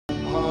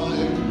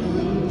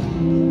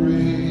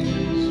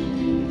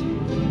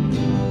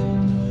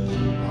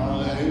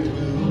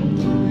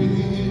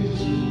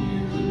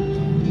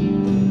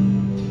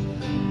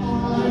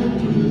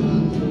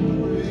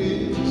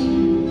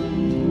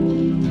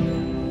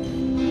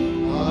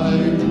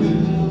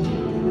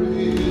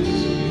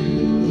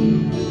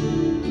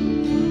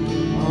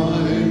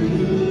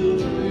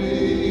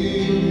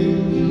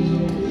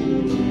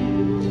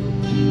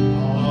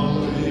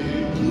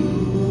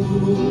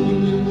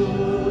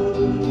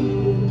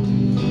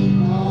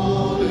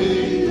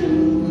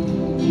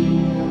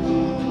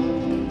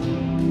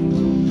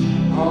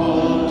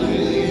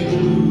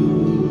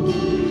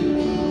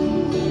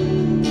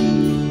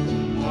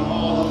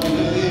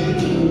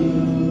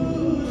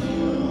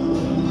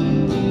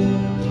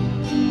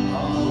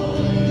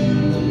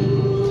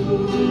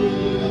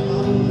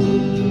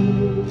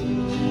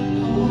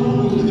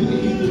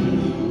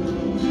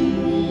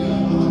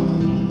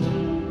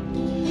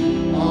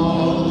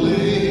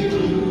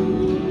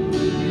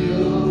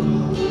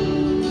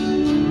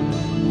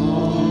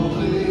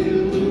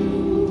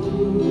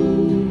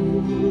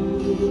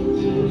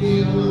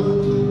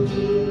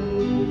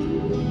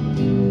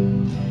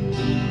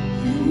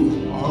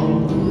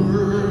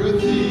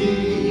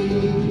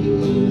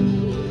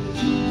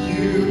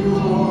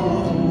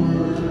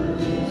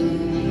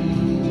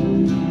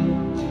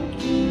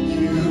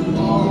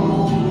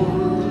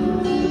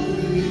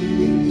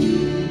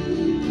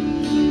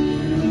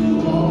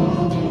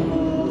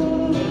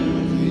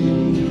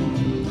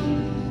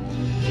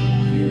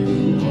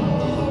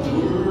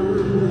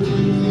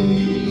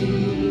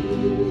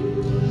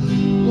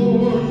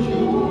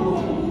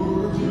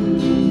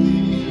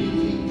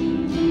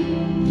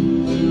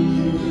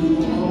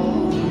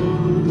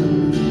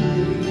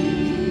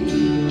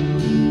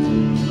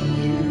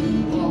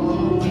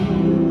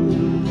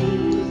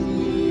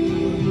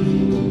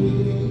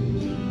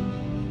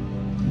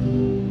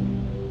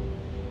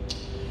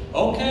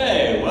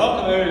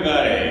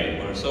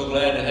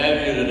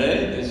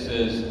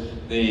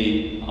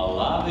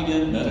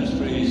AliveAgain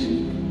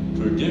Ministries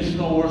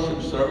traditional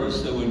worship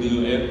service that we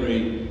do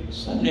every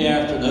Sunday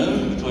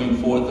afternoon between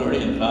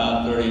 4:30 and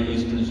 5:30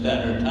 Eastern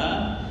Standard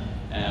Time.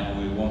 And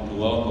we want to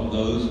welcome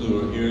those who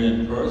are here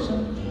in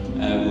person.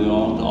 And we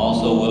want to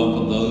also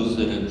welcome those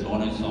that have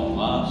joined us on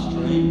live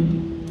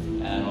stream,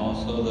 and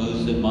also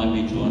those that might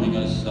be joining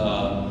us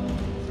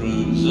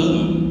through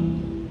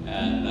Zoom.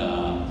 And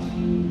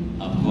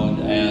I'm going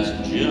to ask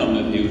Jim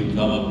if he would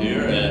come up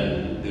here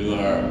and do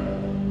our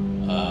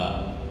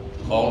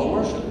call to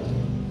worship.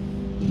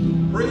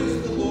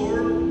 Praise the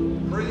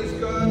Lord. Praise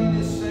God in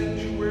His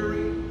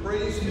sanctuary.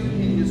 Praise Him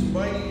in His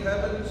mighty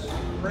heavens.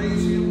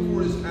 Praise Him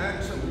for His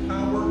acts of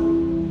power.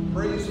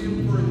 Praise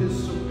Him for His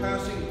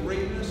surpassing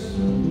greatness.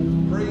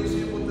 Praise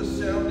Him with the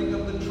sounding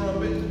of the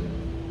trumpet.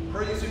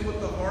 Praise Him with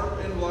the harp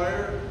and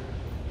lyre.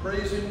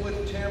 Praise Him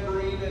with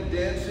tambourine and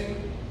dancing.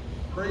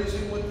 Praise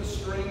Him with the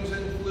strings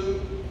and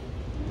flute.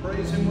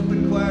 Praise Him with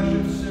the clash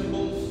of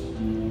cymbals.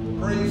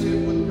 Praise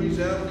Him with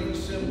resounding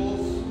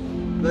cymbals.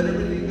 Let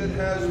everything that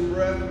has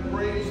breath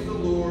praise the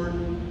Lord.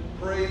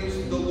 Praise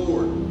the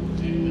Lord.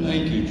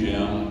 Thank you,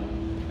 Jim.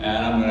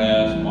 And I'm going to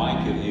ask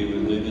Mike if he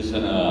would lead us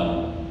in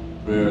a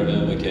prayer of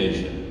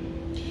invocation.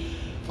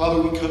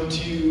 Father, we come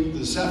to you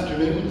this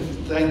afternoon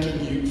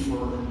thanking you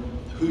for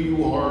who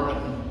you are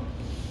and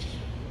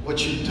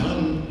what you've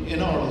done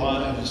in our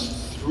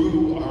lives,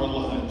 through our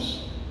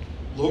lives.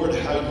 Lord,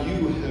 how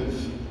you have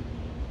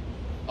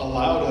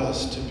allowed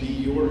us to be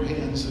your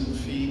hands and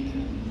feet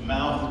and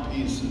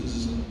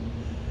mouthpieces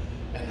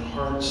and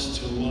hearts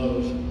to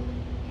love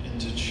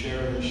and to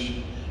cherish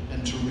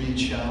and to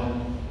reach out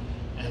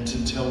and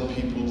to tell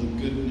people the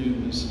good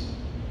news.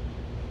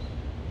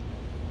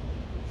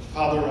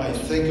 Father, I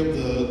think of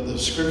the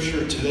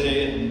scripture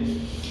today,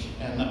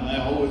 and I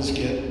always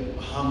get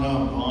hung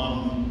up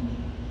on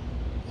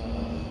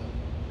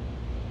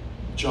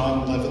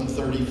John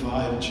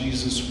 11:35,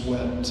 Jesus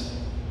wept.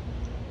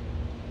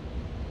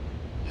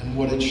 And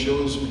what it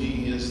shows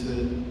me is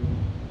that,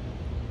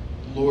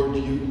 Lord,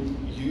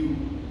 you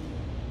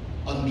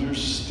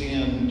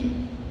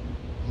understand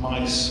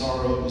my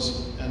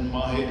sorrows and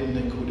my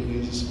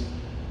iniquities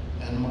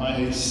and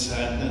my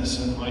sadness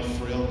and my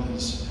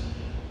frailness,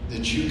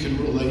 that you can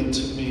relate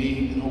to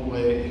me in a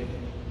way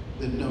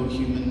that no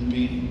human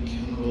being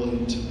can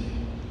relate to me,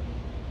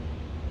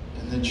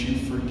 and that you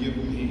forgive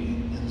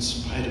me in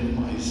spite of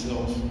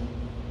myself.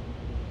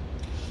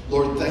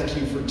 Lord, thank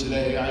you for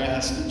today. I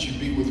ask that you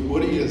be with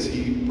Woody as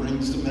he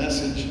brings the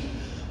message.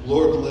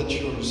 Lord, let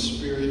your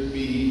spirit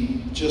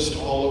be just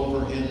all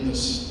over him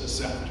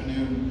this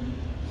afternoon,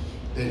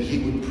 that he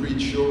would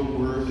preach your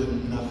word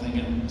and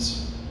nothing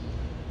else.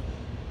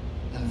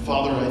 And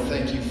Father, I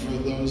thank you for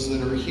those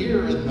that are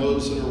here and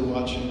those that are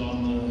watching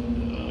on the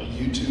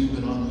YouTube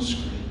and on the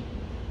screen.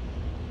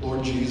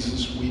 Lord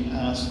Jesus, we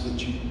ask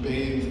that you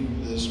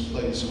bathe this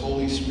place.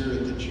 Holy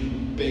Spirit, that you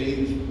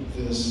bathe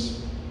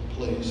this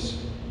place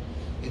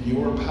in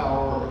your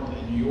power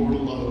and your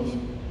love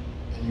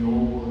and your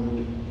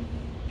word.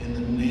 In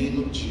the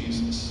name of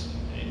Jesus,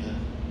 amen.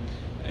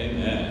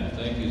 Amen.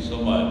 Thank you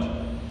so much.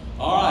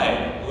 All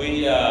right,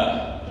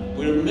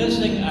 we're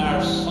missing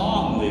our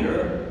song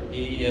leader.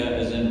 He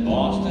is in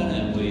Boston,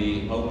 and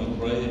we hope and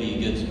pray that he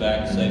gets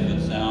back safe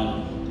and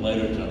sound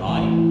later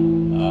tonight.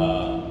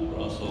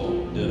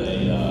 Russell did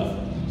a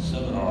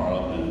seminar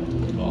up in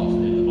the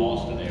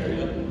Boston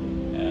area,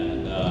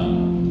 and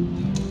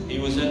he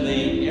was in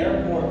the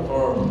airport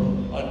for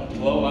like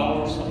 12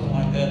 hours, something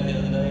like that, the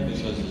other day,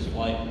 because his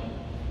flight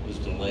was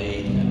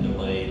delayed and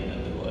delayed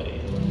and delayed.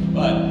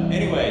 But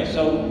anyway,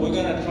 so we're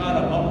going to try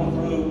to bumble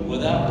through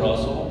without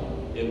Russell.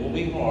 It will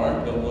be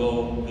hard, but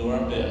we'll do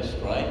our best,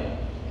 right?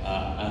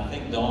 I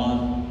think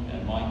Dawn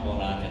and Michael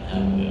and I can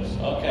handle this.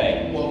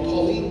 Okay. Well,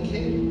 Pauline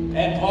came.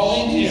 And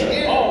Pauline's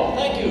here. Oh,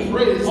 thank you.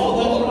 Praise that's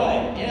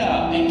right.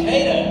 Yeah. And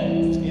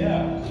Kaden.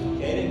 Yeah.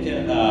 Kaden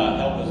can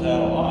help us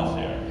out a lot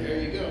there. There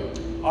you go.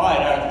 All right.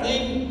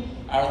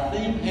 Our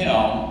theme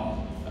hymn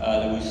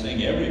that we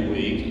sing every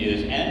week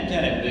is "And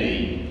Can It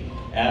Be?"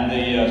 And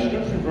the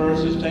scripture verse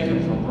is taken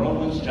from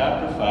Romans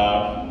chapter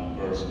 5,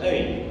 verse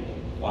 8.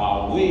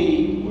 While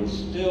we were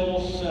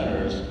still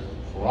sinners,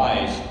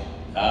 Christ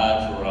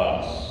died for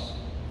us.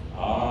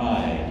 All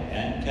right,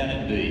 and can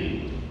it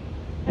be?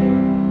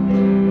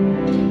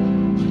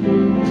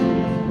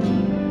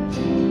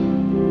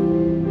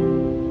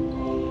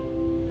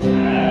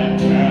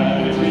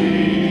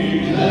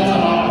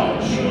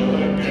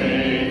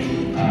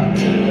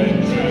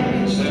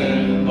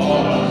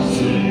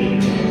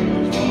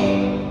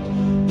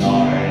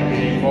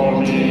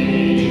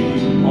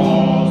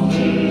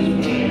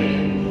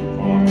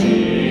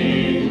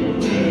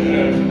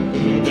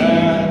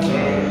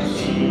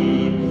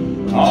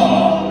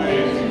 Oh,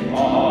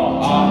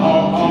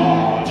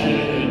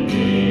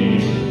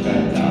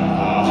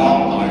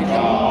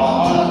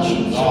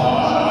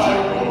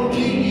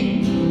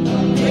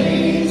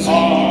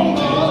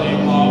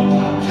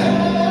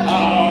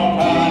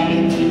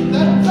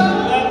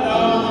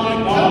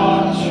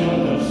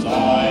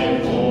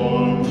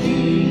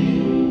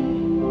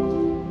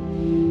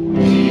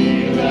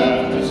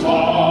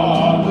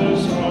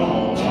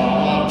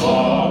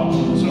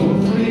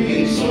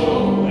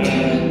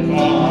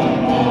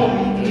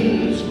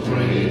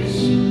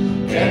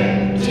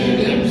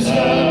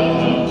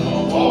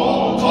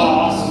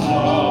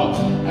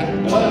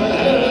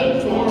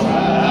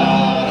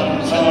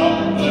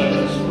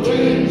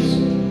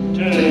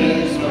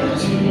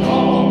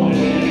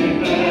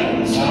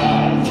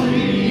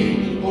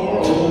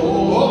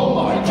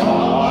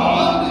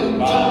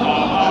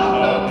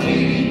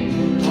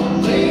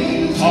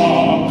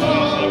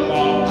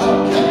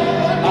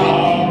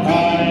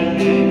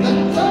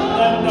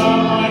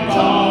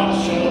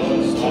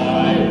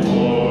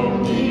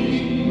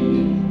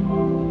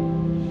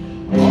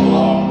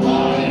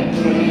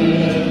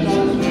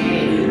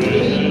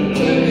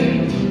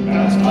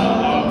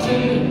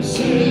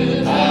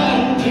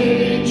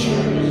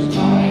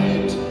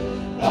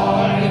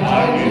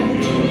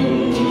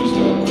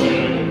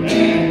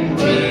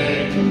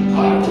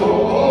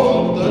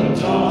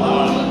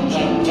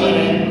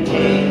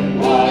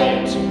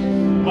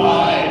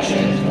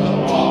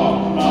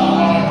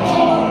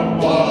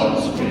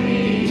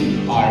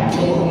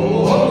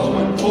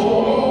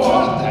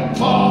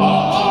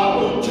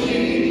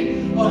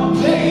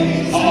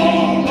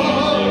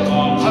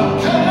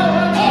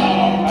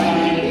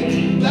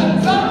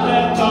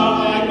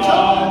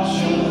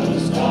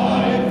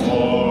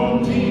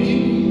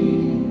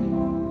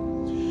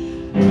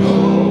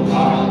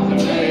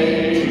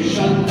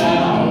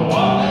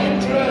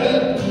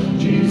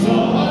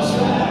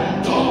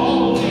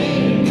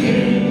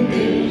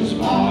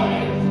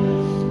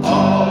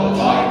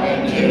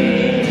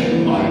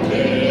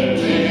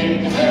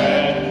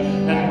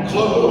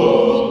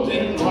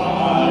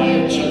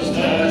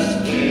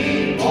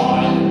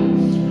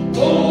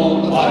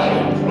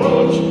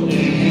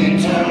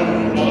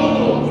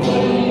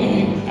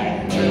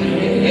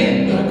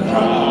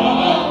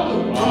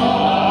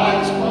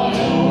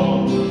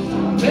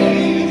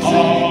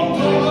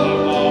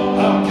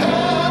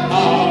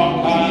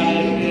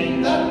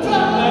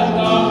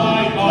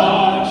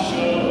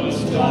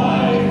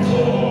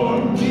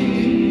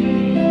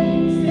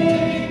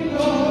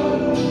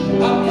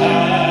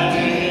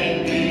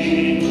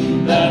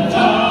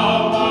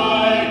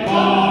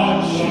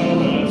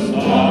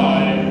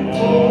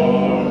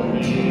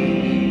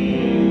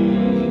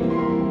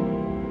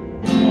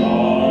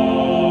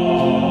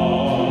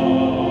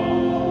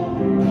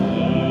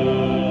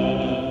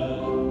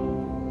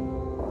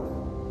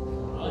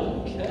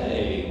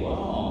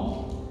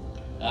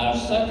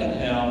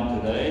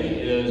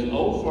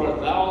 for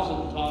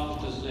 1,000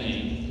 tongues to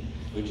sing,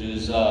 which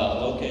is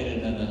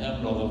located in the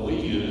hymnal that we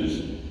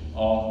use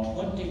on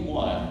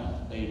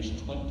 21,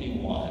 page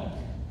 21.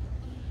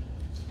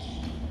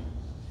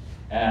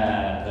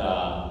 And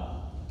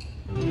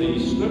the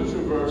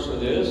scripture verse for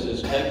this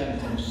is taken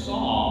from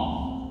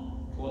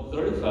Psalm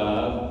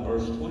 35,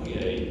 verse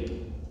 28.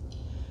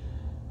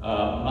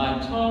 My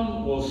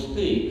tongue will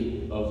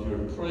speak of your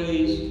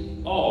praise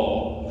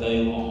all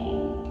day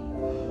long.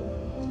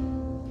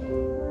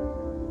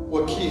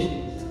 What key?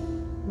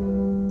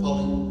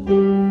 Pauline.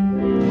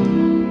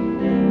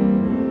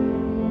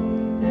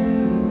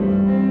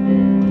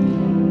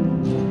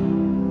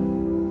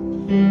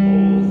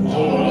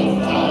 For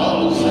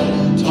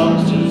 1,000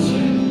 tongues to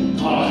sing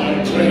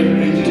my great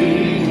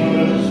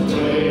Redeemer's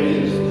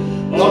praise,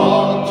 the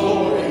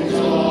glories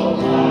of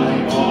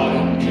my God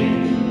and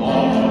King,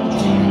 all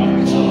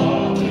times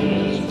of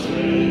His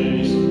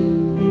praise.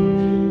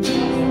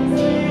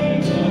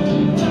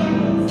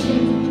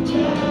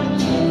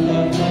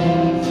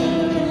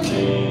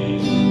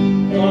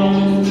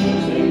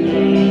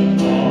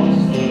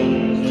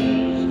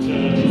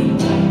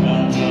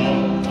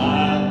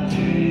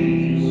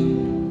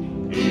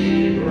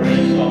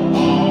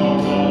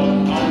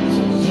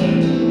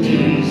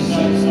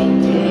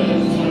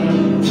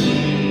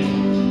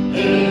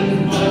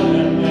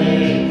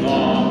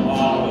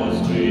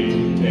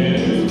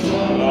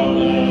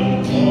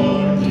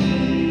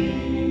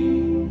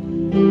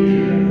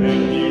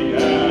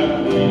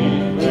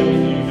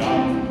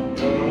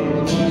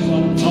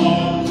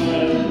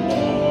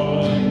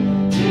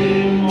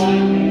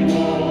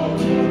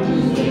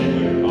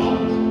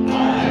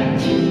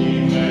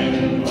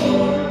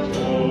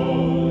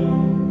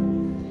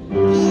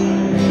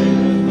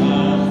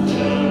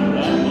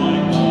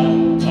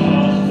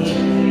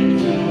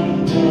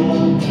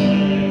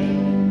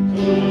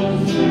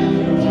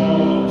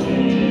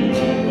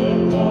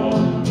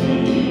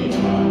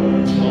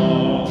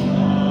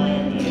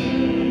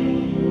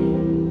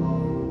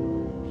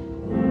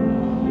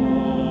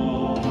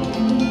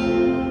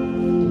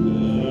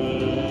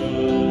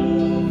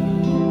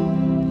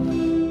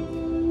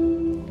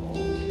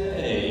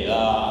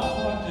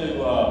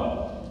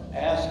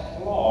 Ask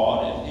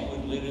Claude if he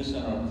would lead us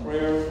in a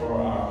prayer for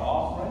our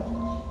offering,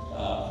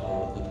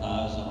 for the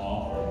tithes and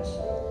offerings.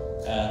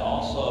 And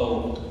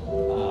also, I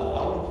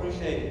would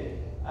appreciate,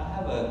 I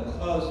have a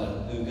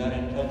cousin who got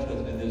in touch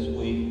with me this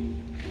week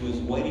who is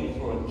waiting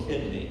for a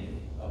kidney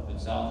up in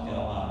South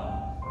Carolina.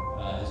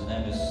 His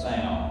name is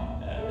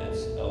Sam, and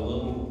it's a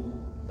little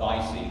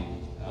dicey,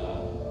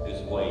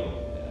 his weight.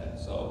 And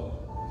so,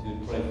 if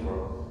you'd pray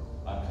for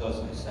my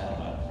cousin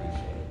Sam, I'd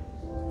appreciate it.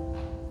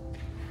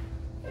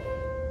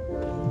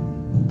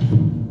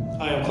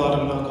 Hi, I'm Claude.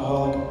 I'm an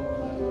alcoholic.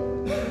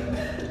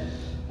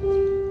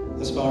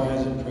 Let's bow our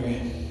heads and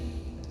pray.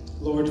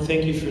 Lord,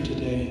 thank you for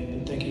today,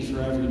 and thank you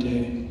for every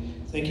day.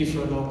 Thank you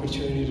for an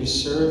opportunity to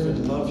serve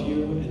and love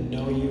you and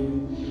know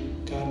you.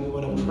 God, we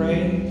want to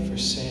pray for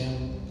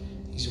Sam.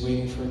 He's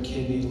waiting for a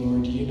kidney,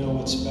 Lord. You know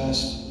what's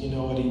best. You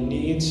know what he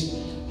needs.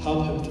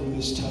 Help him through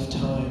this tough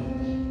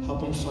time.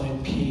 Help him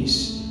find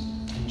peace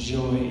and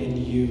joy in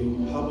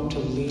you. Help him to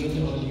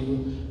lean on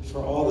you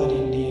for all that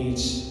he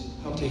needs.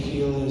 Help to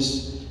heal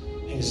his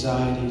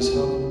anxieties.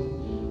 Help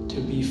him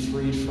to be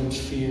freed from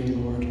fear,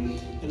 Lord.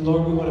 And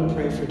Lord, we want to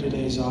pray for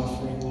today's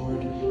offering,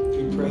 Lord.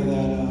 We pray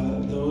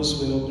that those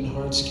with open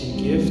hearts can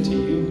give to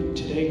you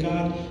today,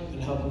 God,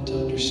 and help them to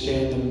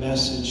understand the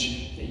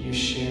message that you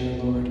share,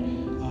 Lord.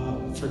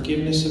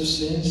 Forgiveness of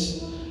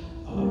sins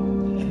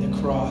and the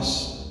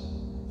cross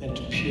and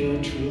pure,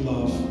 true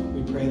love.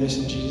 We pray this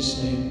in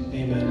Jesus' name.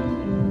 Amen.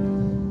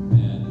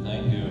 And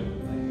thank you,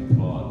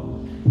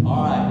 Claude.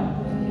 All right.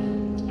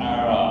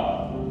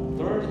 Our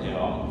third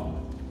hymn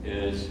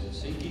is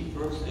Seek Ye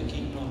First the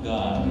Kingdom of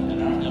God,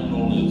 and our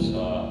hymnal is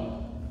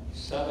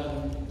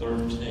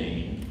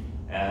 713,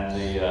 and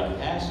the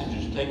passage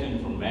is taken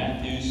from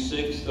Matthew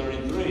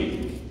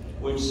 6:33,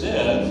 which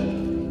says,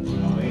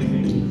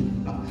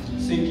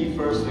 seek ye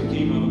first the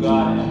kingdom of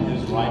God and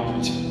his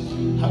righteousness.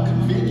 How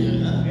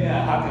convenient, huh?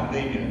 Yeah, how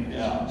convenient.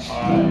 Yeah.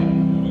 All right,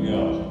 here we go.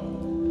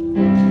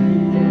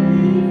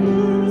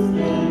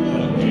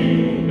 The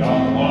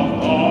kingdom of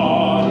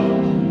God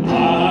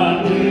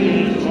and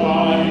his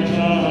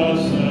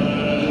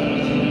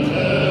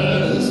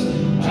righteousness,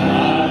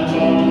 and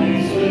all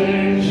these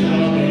things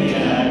shall be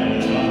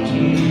added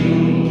unto you.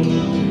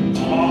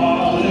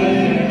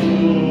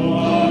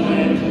 Hallelujah,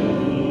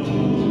 hallelujah.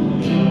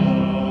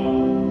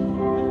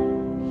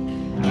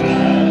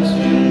 As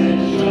it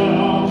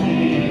shall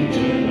be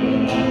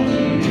given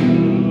unto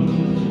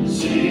you,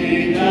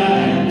 seek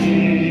and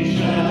ye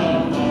shall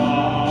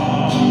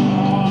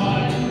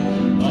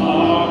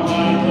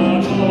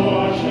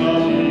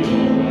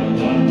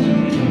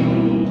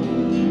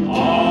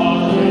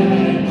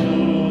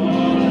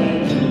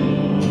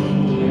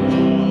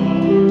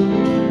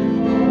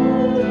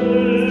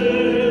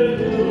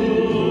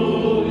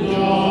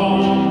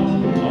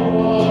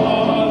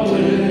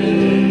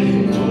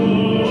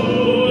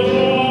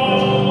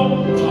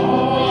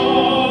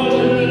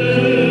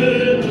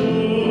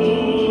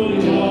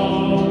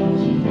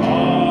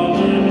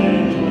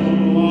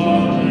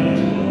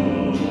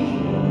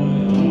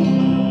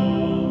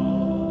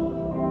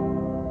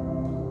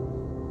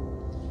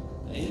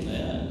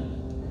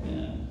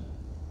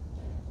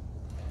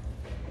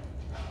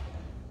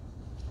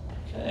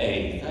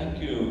Okay,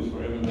 thank you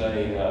for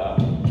everybody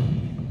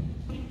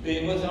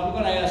being with us. I'm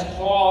going to ask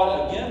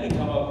Claude again to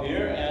come up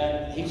here,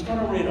 and he's going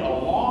to read a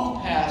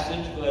long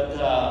passage, but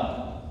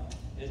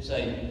it's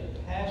a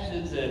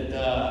passage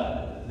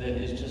that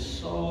is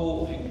just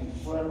so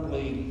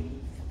incredibly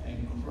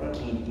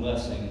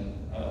blessing,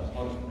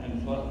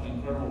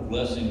 incredible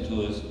blessing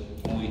to us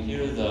when we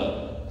hear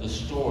the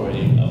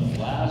story of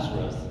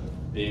Lazarus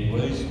being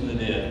raised from the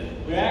dead.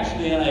 We're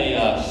actually in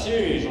a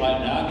series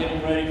right now,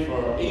 getting ready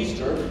for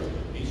Easter.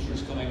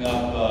 Easter's coming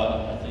up,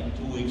 I think,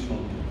 2 weeks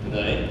from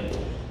today.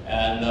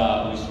 And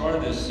we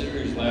started this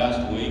series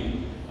last week.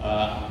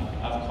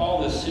 I've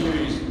called this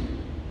series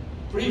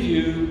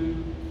Preview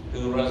to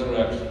the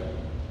Resurrection.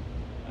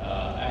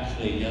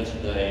 Actually,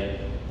 yesterday,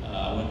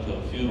 I went to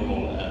a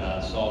funeral and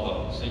I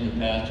saw the senior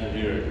pastor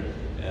here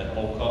at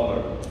Old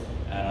Cutler.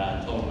 And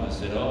I told him, I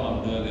said, oh,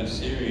 I'm doing a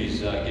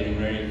series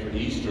getting ready for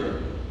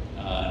Easter.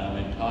 And I'm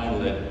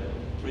entitled it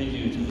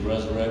Preview to the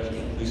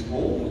Resurrection. He said,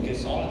 oh, we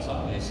get all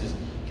excited. He says,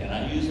 can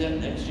I use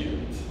that next year?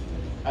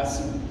 I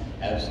said,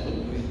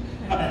 absolutely.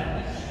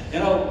 You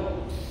know,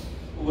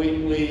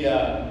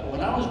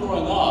 when I was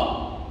growing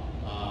up,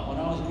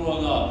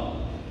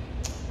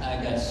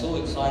 I got so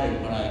excited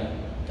when I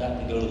got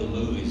to go to the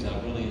movies. I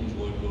really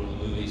enjoyed going to the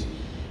movies.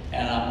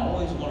 And I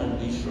always wanted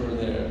to be sure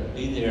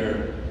be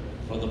there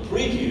for the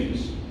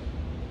previews.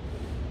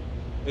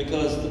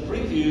 Because the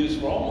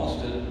previews were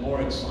almost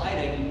more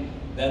exciting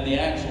than the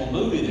actual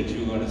movie that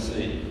you were going to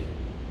see.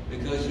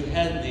 Because you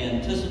had the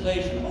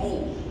anticipation,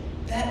 oh,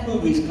 that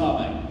movie's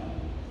coming.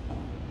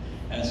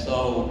 And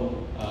so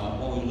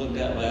what we looked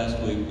at last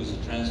week was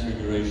the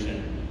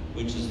Transfiguration,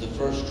 which is the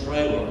first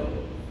trailer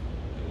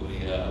that we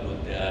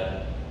looked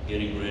at,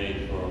 getting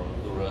ready for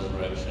the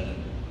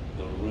resurrection,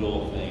 the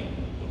real thing,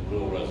 the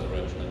real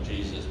resurrection of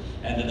Jesus.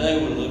 And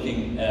today we're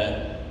looking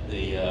at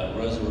the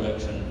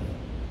resurrection,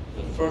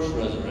 the first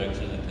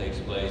resurrection that takes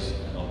place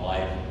in the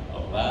life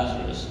of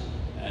Lazarus.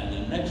 And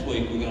then next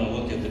week we're going to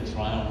look at the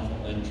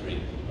triumphal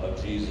entry of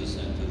Jesus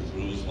into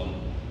Jerusalem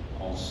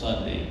on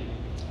Sunday,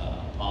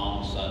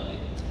 Palm Sunday.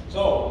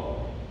 So,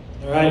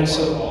 all right,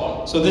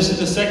 so this is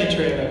the second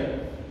trailer.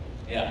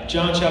 Yeah.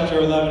 John chapter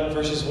 11,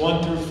 verses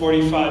 1 through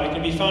 45. It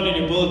can be found in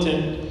your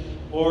bulletin,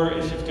 or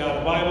if you've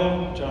got a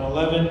Bible, John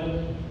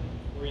 11,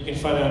 or you can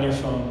find it on your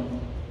phone.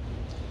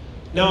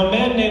 Now a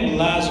man named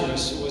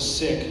Lazarus was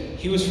sick.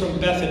 He was from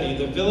Bethany,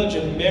 the village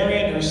of Mary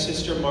and her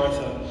sister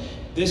Martha.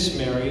 This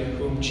Mary,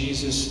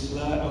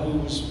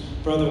 whose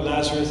brother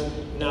Lazarus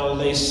now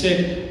lay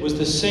sick, was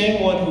the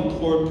same one who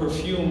poured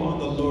perfume on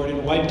the Lord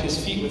and wiped his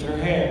feet with her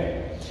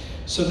hair.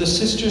 So the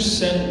sisters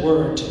sent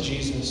word to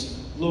Jesus,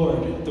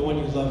 Lord, the one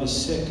you love is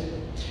sick.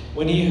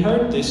 When he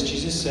heard this,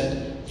 Jesus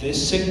said,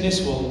 this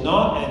sickness will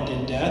not end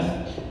in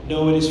death.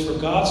 No, it is for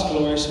God's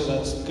glory, so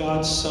that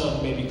God's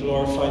Son may be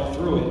glorified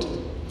through it.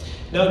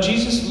 Now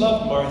Jesus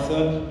loved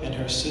Martha and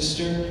her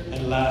sister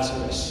and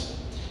Lazarus.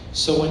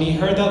 So when he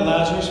heard that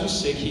Lazarus was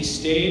sick, he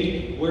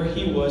stayed where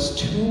he was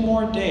 2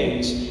 more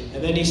days,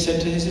 and then he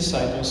said to his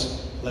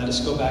disciples, let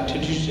us go back to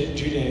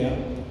Judea.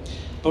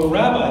 But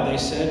Rabbi, they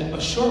said, a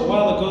short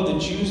while ago the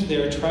Jews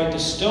there tried to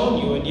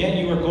stone you, and yet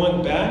you are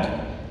going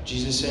back?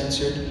 Jesus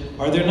answered,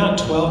 are there not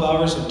 12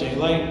 hours of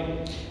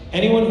daylight?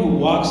 Anyone who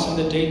walks in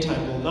the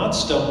daytime will not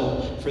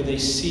stumble, for they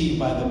see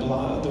by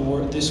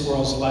this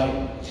world's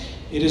light.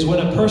 It is when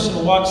a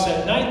person walks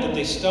at night that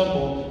they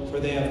stumble, for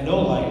they have no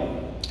light.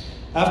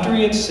 After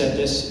he had said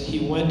this,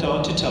 he went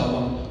on to tell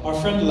them, our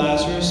friend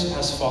Lazarus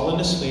has fallen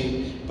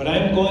asleep, but I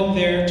am going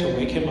there to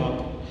wake him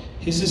up.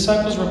 His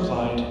disciples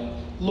replied,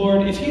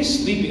 Lord, if he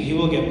is sleeping, he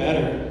will get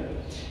better.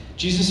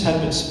 Jesus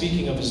had been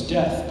speaking of his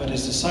death, but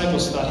his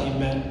disciples thought he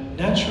meant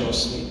natural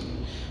sleep.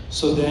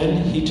 So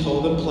then he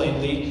told them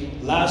plainly,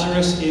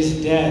 Lazarus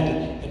is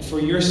dead, and for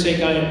your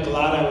sake I am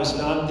glad I was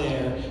not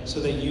there, so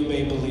that you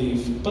may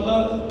believe. But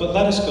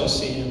let us go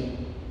see him.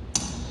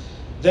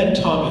 Then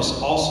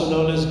Thomas, also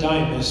known as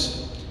Didymus,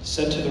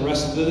 said to the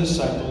rest of the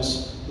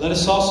disciples, let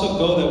us also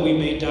go that we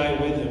may die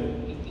with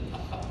him.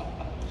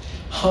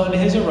 On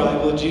his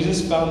arrival,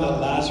 Jesus found that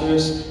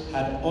Lazarus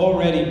had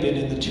already been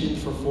in the tomb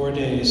for 4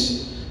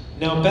 days.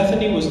 Now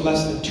Bethany was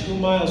less than 2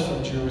 miles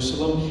from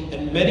Jerusalem,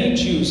 and many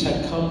Jews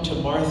had come to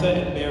Martha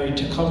and Mary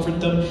to comfort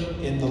them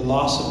in the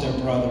loss of their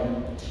brother.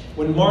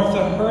 When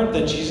Martha heard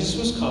that Jesus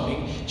was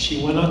coming,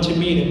 she went out to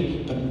meet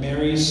him, but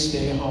Mary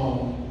stayed at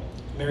home.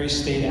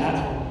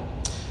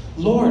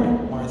 Lord,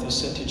 Martha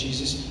said to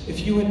Jesus,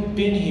 if you had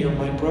been here,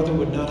 my brother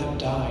would not have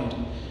died.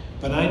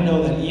 But I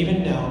know that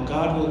even now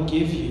God will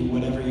give you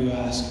whatever you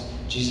ask.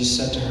 Jesus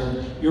said to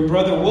her, your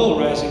brother will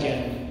rise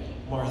again.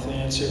 Martha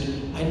answered,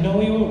 I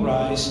know he will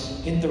rise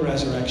in the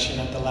resurrection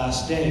at the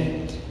last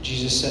day.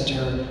 Jesus said to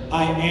her,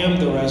 I am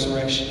the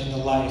resurrection and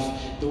the life.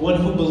 The one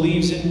who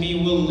believes in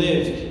me will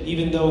live,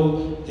 even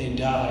though they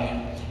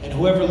die. And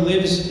whoever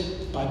lives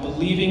by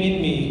believing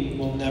in me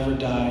will never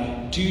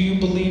die. Do you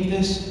believe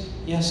this?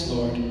 Yes,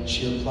 Lord,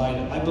 she replied.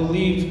 I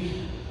believe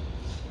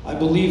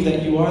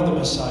that you are the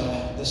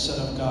Messiah, the Son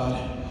of God,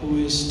 who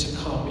is to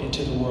come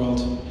into the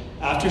world.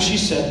 After she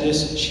said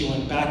this, she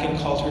went back and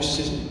called her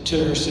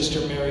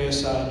sister Mary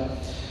aside.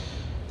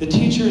 "The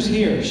teacher is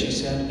here," she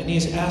said, "and he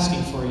is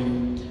asking for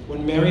you."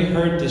 When Mary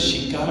heard this,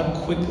 she got up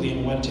quickly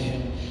and went to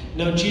him.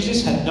 Now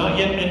Jesus had not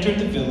yet entered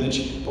the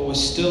village, but was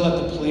still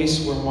at the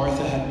place where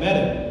Martha had met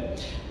him.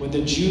 When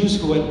the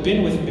Jews who had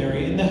been with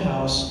Mary in the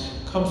house,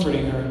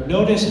 comforting her,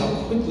 noticed how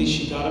quickly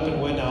she got up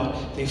and went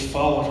out, they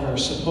followed her,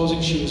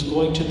 supposing she was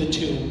going to the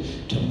tomb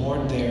to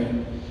mourn there.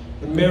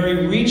 When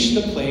Mary reached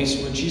the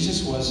place where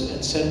Jesus was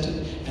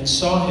and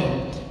saw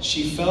him,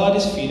 she fell at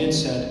his feet and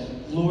said,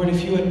 "Lord,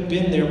 if you had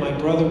been there, my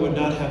brother would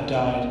not have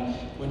died."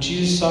 When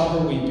Jesus saw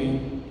her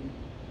weeping,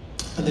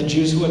 and the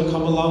Jews who had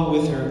come along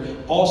with her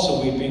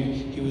also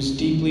weeping, he was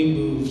deeply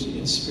moved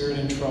in spirit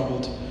and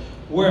troubled.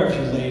 "Where have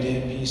you laid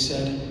him?" he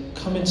said.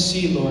 "Come and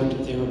see,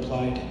 Lord," they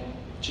replied.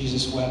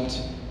 Jesus wept.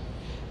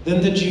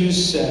 Then the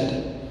Jews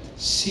said,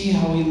 "See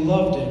how he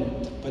loved him."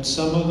 But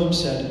some of them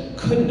said,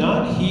 "Could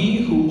not he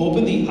who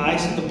opened the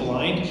eyes of the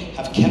blind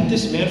have kept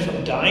this man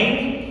from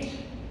dying?"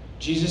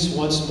 Jesus,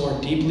 once more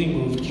deeply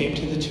moved, came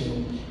to the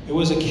tomb. It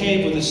was a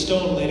cave with a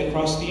stone laid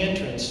across the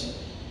entrance.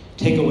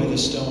 "Take away the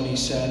stone," he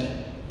said.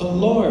 "But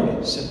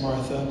Lord," said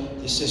Martha,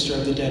 the sister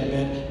of the dead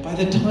man, by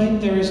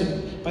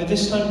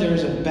this time there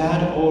is a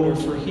bad odor,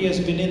 for he has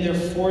been in there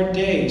 4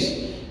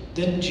 days."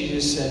 Then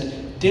Jesus said,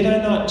 "Did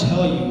I not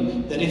tell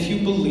you that if you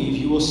believe,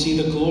 you will see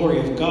the glory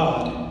of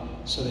God?"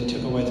 So they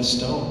took away the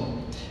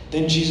stone.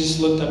 Then Jesus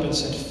looked up and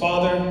said,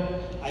 "Father,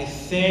 I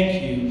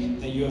thank you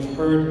that you have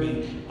heard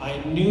me. I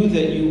knew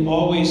that you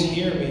always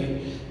hear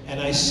me, and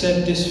I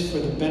said this for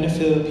the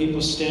benefit of the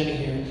people standing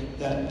here,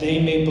 that they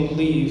may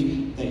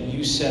believe that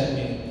you sent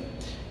me."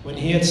 When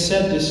he had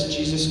said this,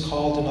 Jesus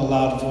called in a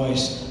loud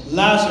voice,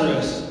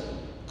 "Lazarus,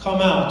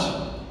 come out!"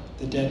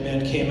 The dead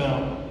man came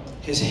out,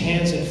 his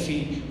hands and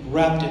feet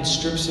wrapped in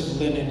strips of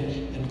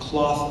linen and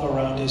cloth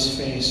around his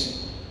face.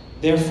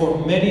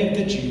 Therefore many of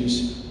the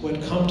Jews who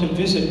had come to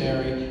visit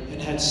Mary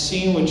and had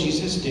seen what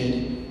Jesus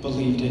did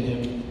believed in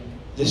him.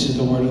 This is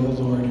the word of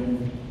the Lord.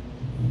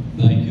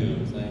 Thank you,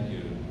 thank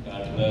you.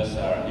 God bless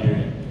our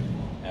hearing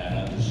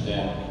and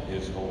understanding of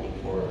his holy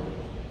word.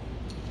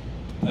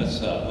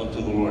 Let's look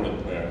to the Lord in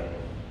prayer.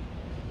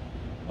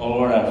 Oh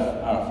Lord,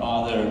 our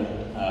Father,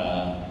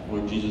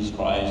 Lord Jesus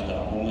Christ,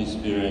 our Holy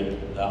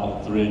Spirit,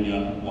 thou three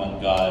in one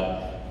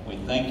God, we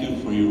thank you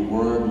for your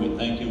word. We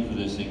thank you for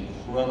this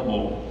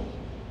incredible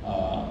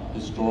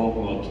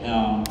historical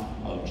account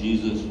of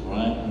Jesus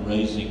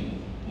raising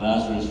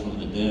Lazarus from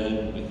the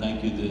dead. We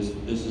thank you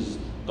this is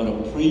but a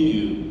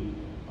preview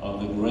of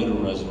the greater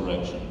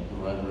resurrection, the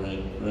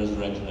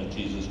resurrection of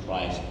Jesus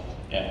Christ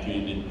after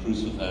he'd been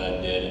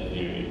crucified, dead, and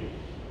buried.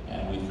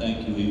 And we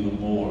thank you even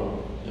more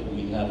that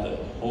we have the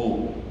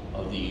hope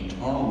of the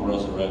eternal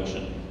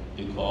resurrection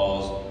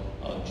because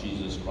of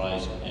Jesus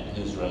Christ and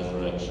his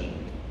resurrection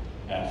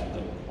after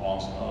the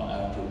cross,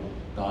 after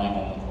dying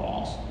on the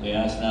cross. We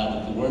ask now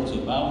that the words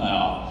of my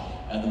mouth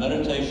and the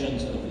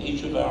meditations of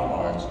each of our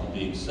hearts will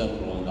be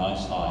acceptable in thy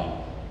sight,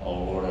 O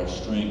Lord, our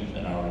strength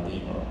and our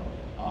Redeemer.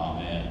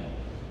 Amen.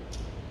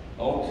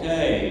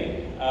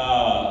 Okay,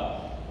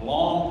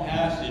 long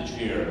passage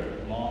here,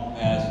 long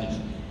passage.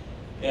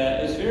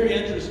 It's very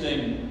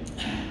interesting.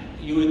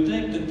 You would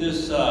think that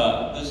this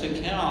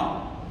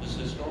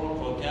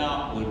historical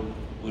account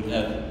would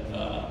have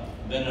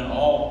been in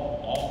all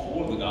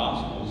 4 of the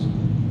Gospels,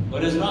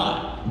 but it's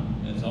not.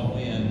 It's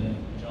only in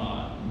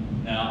John.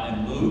 Now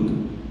in Luke,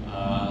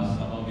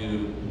 some of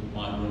you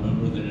might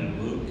remember that in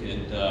Luke,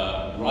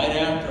 right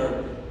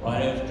after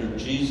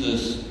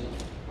Jesus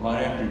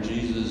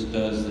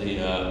does the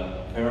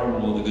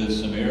parable of the Good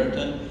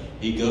Samaritan,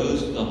 he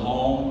goes to the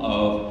home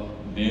of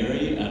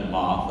Mary and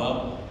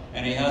Martha,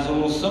 and he has a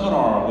little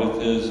seminar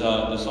with his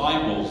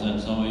disciples. And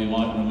some of you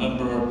might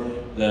remember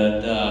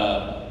that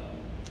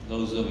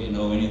those of you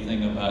know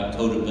anything about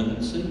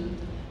codependency,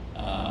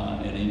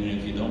 and even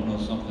if you don't know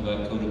something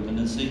about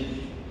codependency,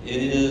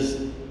 it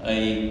is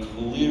a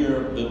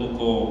clear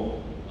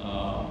biblical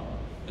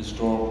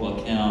historical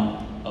account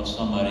of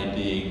somebody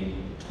being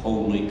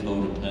totally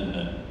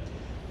codependent.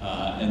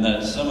 In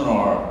that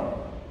seminar,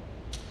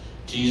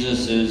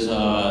 Jesus is, in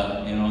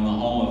the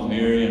home of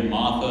Mary and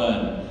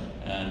Martha,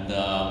 and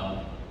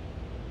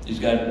he's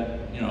got,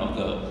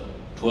 the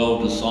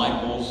 12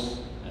 disciples,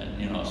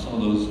 and some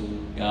of those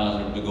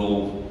guys are big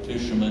old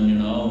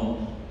fishermen,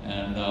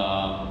 and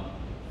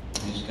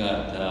he's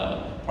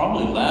got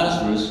probably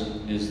Lazarus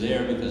is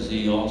there because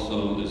he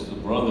also is the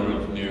brother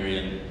of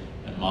Mary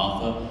and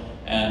Martha,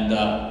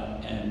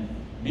 and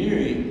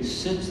Mary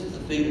sits at the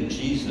feet of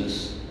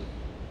Jesus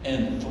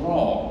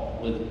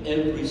enthralled with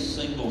every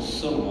single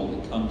syllable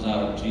that comes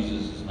out of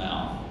Jesus'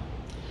 mouth.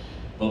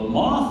 But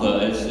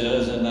Martha, it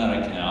says in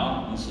that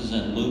account, this is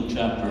in Luke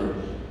chapter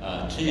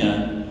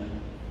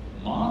 10,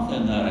 Martha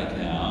in that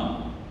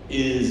account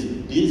is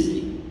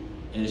busy,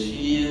 and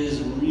she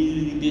is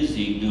really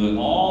busy doing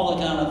all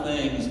the kind of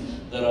things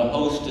that a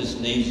hostess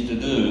needs to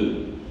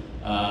do.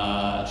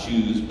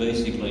 She was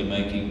basically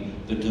making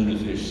the tuna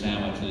fish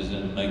sandwiches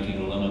and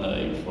making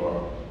lemonade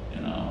for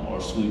or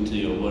sweet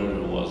tea or whatever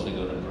it was they're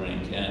going to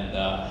drink. And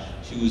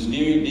she was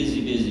very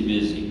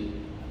busy.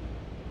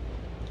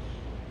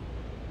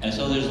 And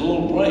so there's a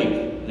little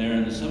break there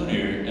in the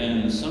seminary,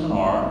 in the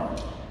seminar,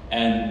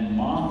 and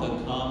Martha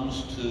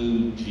comes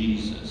to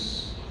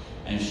Jesus,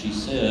 and she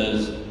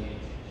says,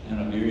 in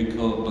a very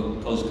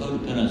because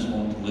codependents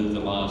want to live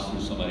their lives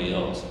through somebody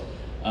else.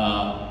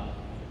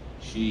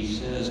 She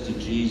says to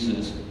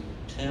Jesus,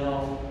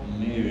 tell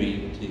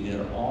Mary to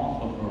get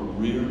off of her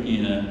rear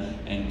end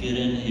and get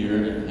in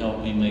here and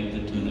help me make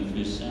the tuna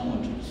fish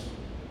sandwiches.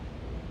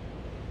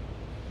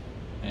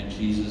 And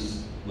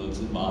Jesus looks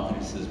at Martha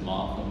and he says,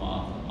 Martha,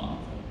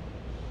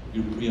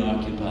 you're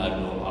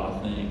preoccupied with a lot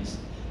of things.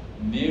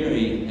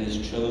 Mary has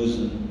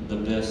chosen the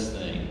best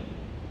thing.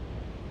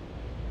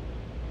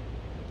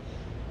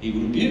 He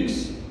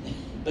rebukes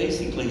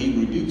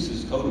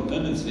his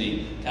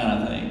codependency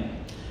kind of thing.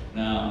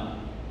 Now,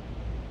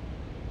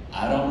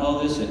 I don't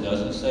know this, it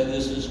doesn't say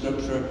this in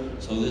Scripture,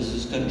 so this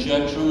is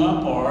conjecture on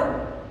my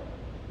part,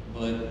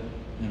 but,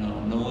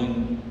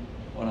 knowing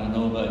what I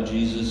know about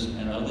Jesus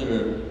and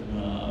other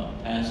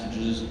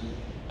passages,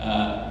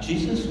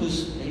 Jesus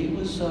was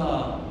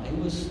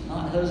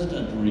not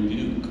hesitant to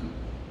rebuke.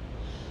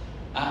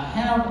 I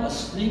have a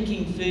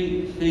sneaking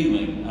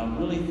feeling, I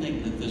really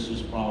think that this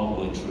is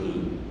probably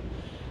true,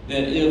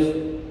 that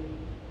if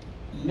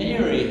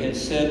Mary had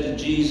said to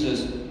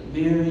Jesus,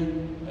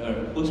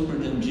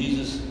 whispered to him,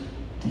 Jesus,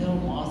 tell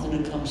Martha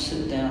to come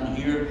sit down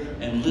here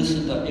and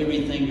listen to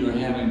everything you're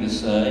having to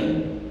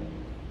say,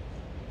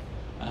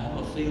 I have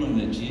a feeling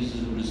that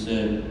Jesus would have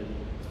said,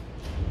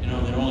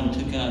 there are only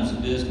two kinds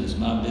of business,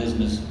 my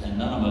business and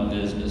none of my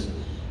business.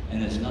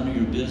 And it's none of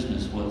your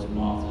business what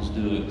Martha's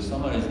doing.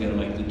 Somebody's got to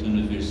make the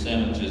tuna fish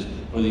sandwiches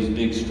for these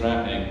big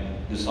strapping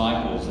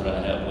disciples that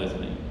I have with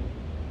me.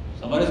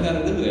 Somebody's got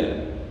to do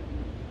that.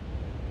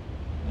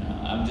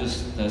 Now,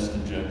 that's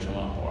conjecture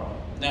on my part.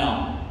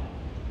 Now,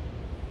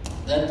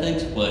 that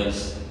takes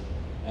place,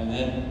 and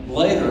then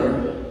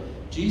later,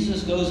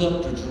 Jesus goes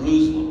up to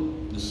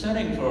Jerusalem. The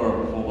setting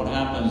for what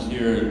happens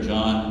here in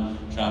John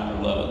chapter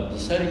 11, the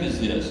setting is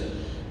this.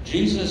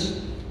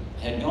 Jesus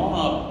had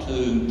gone up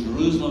to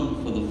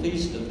Jerusalem for the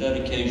Feast of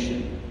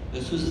Dedication.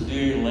 This was the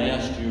very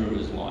last year of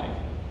his life.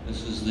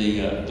 This is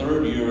the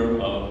third year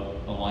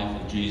of the life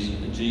of Jesus.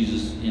 The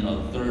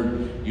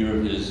third year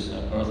of his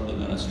earthly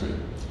ministry.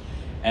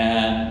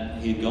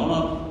 And he'd gone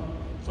up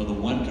for the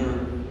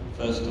winter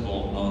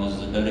festival known as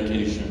the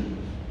Dedication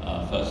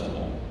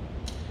Festival.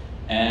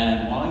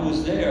 And while he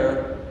was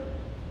there,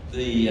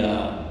 the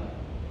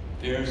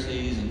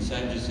Pharisees and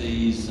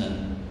Sadducees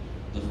and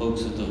the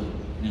folks at the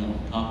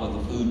top of the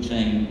food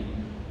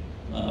chain,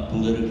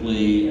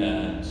 politically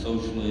and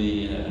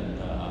socially and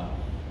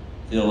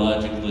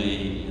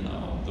theologically,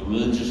 the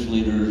religious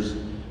leaders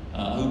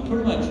who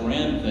pretty much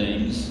ran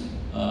things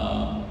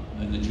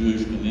in the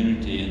Jewish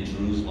community in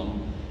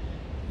Jerusalem,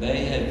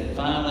 they had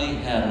finally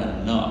had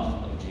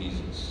enough of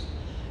Jesus.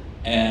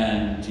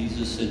 And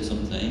Jesus said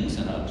some things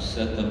and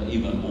upset them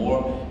even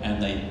more,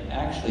 and they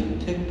actually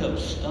picked up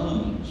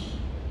stones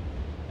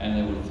and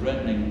they were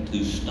threatening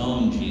to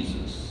stone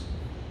Jesus.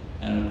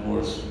 And of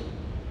course,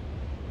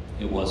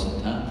 it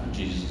wasn't time for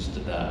Jesus to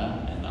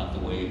die, and not the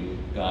way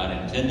God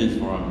intended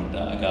for him to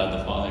die. God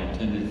the Father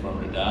intended for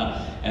him to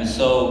die. And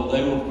so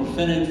they were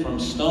prevented from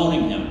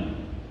stoning him.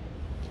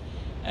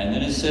 And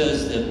then it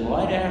says that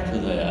right after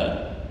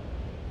that,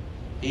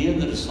 he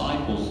and the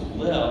disciples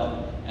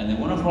left, and they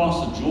went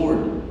across the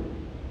Jordan.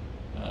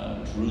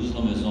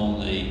 Jerusalem is on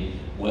the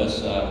west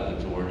side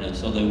of the Jordan, and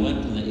so they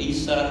went to the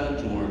east side of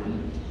the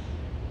Jordan,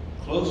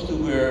 close to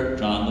where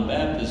John the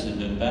Baptist had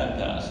been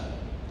baptized.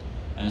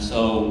 And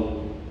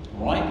so,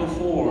 right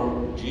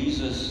before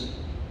Jesus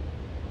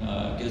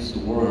gets the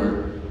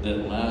word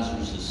that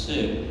Lazarus is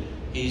sick,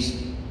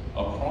 he's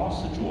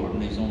across the Jordan,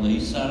 he's on the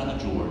east side of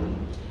the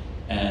Jordan,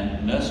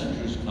 and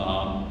messengers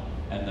come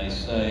and they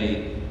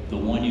say, the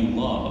one you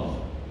love,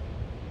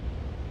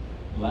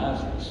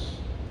 Lazarus,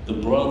 the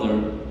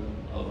brother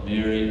of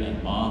Mary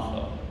and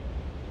Martha,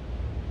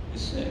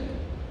 is sick.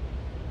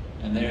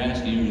 And they're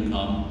asking you to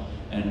come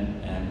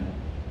and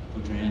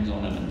put your hands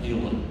on him and heal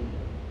him.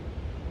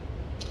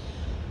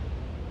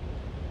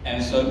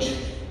 And so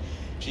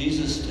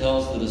Jesus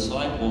tells the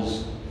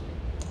disciples,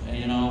 we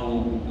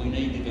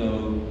need to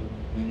go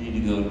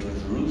to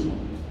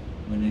Jerusalem.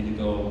 We need to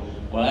go,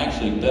 well,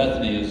 actually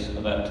Bethany is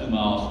about 2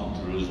 miles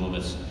from Jerusalem.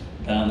 It's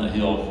down the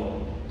hill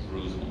from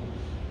Jerusalem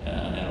in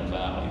a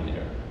valley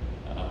there.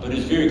 But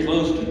it's very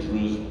close to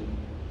Jerusalem.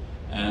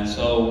 And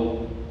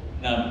so,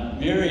 now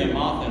Mary and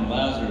Martha and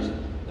Lazarus,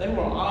 they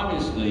were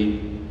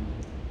obviously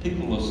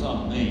people of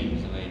some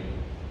means. I mean,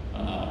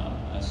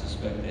 I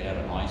suspect they had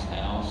a nice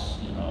house,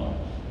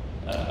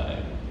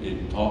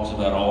 It talks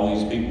about all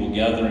these people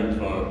gathering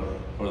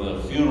for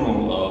the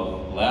funeral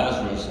of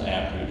Lazarus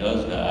after he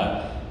does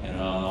die,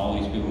 and all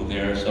these people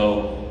there.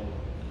 So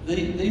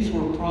these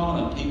were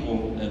prominent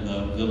people in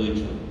the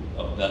village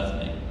of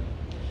Bethany.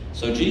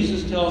 So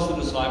Jesus tells the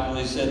disciples,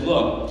 he said,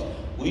 look,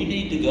 we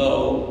need to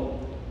go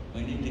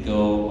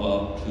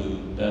up to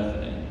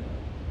Bethany.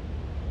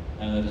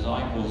 And the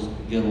disciples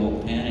get a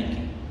little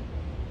panicky.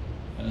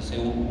 And they say,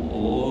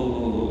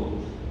 whoa,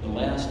 the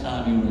last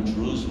time you were in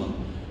Jerusalem,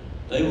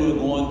 they were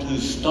going to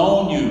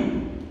stone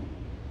you.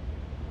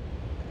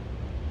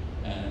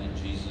 And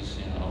Jesus,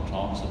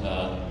 talks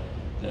about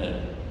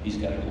that he's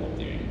got to go up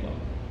there anyway.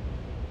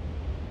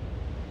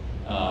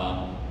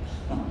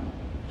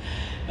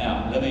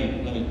 Now, let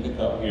me pick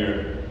up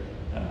here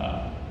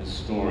this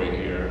story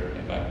here,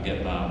 if I can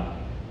get my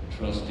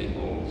trusty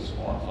little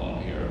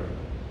smartphone here.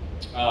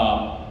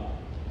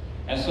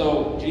 And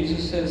so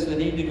Jesus says they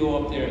need to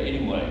go up there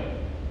anyway.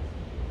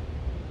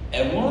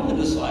 And one of the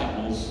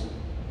disciples,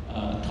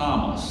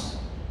 Thomas,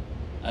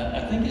 I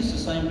think it's the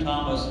same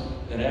Thomas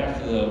that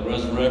after the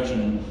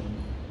resurrection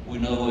we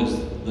know as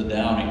the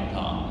doubting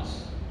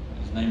Thomas.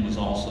 His name was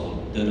also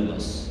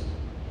Didymus.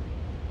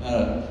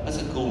 That's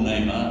a cool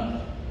name.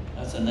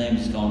 That's a name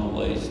that's gone to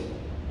waste.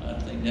 I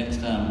think next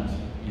time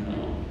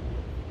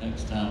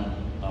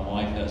my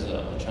wife has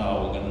a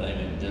child, we're going to name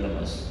him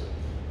Didymus.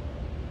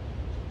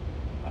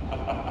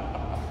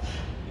 Yeah.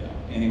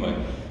 Anyway,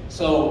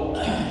 so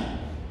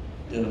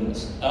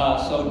Didymus.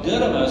 So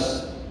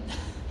Didymus,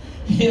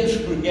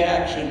 his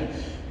reaction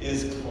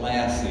is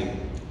classic.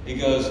 He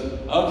goes,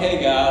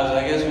 "Okay, guys,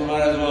 I guess we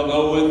might as well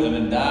go with him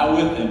and die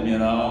with him,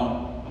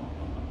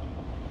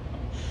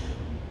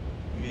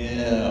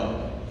 Yeah,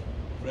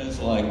 friends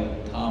like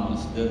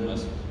Thomas,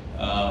 Didymus.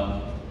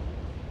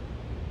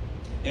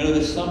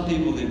 There's some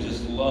people that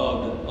just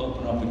love to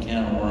open up a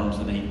can of worms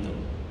and eat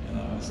them.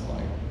 It's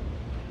like,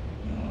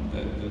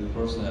 the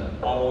person that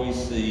always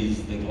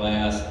sees the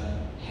glass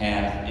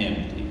half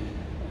empty.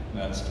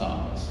 That's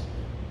Thomas.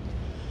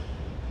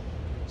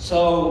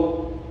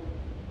 So,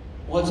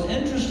 what's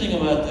interesting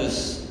about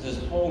this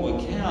whole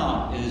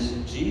account is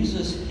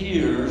Jesus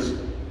hears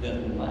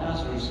that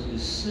Lazarus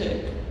is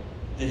sick,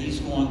 that he's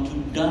going to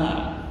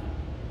die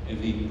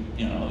if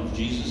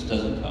Jesus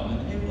doesn't come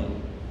and heal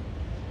him.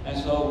 And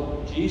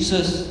so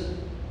Jesus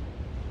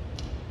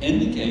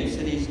indicates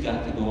that he's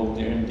got to go up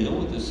there and deal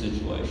with this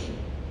situation.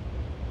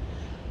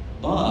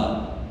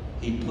 But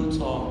he puts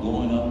off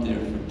going up there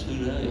for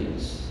 2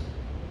 days.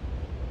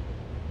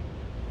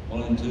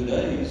 Well, in 2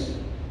 days,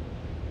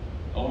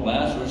 old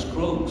Lazarus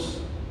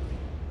croaks.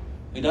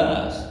 He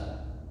dies.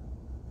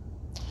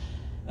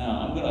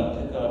 Now, I'm going to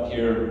pick up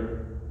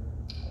here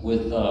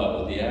with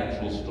the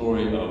actual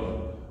story of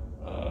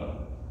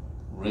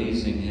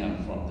raising him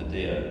from the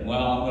dead.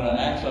 Well,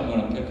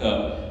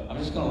 I'm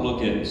just going to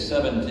look at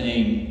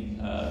 17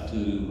 to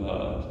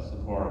the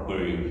part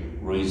where he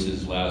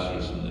raises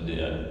Lazarus from the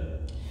dead.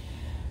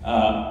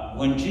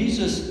 When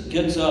Jesus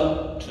gets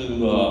up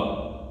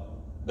to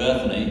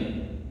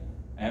Bethany,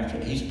 after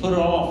he's put it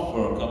off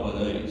for a couple of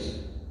days,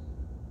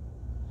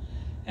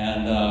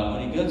 and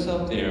when he gets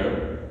up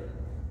there,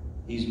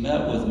 he's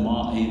met by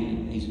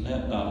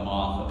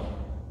Martha.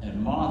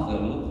 And Martha,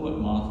 look what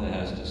Martha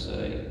has to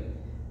say.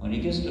 When he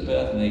gets to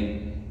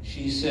Bethany,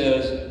 she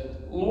says,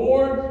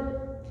 "Lord,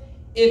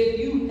 if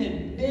you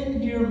had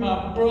been here,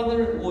 my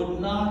brother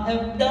would not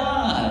have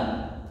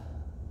died."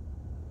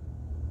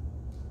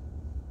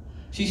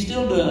 She's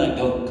still doing that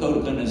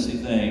codependency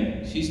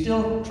thing. She's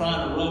still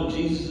trying to run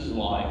Jesus'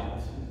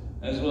 life,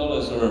 as well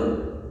as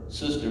her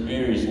sister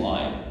Mary's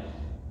life.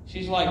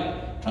 She's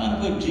like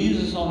trying to put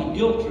Jesus on a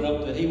guilt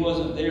trip that he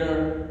wasn't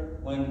there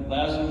when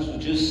Lazarus was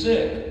just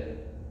sick.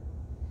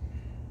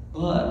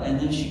 And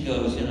then she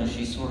goes,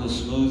 she sort of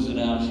smooths it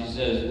out. She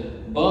says,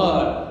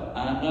 "But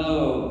I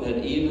know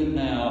that even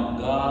now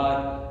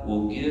God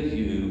will give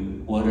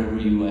you whatever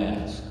you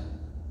ask."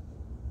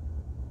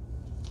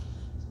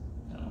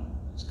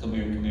 It's come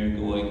here,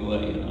 go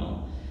away,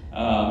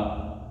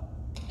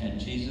 And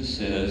Jesus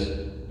says,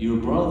 "Your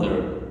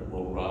brother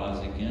will rise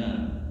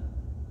again."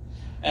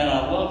 And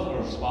I love her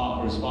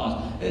response.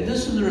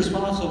 This is the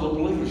response of a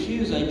believer. She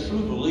is a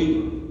true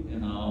believer,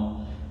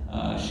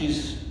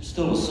 She's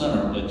still a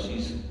sinner, but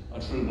she's a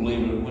true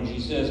believer. When she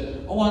says,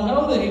 "Oh, I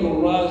know that he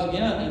will rise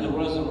again in the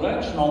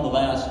resurrection on the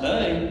last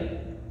day."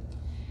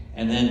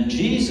 And then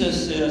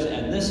Jesus says,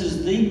 and this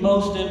is the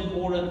most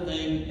important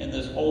thing in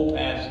this whole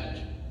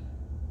passage.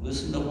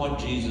 Listen to what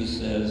Jesus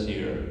says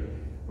here.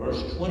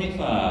 Verse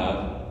 25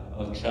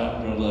 of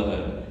chapter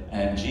 11.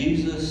 "And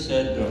Jesus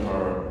said to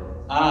her,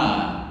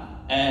 I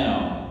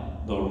am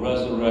the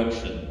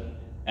resurrection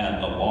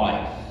and the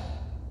life.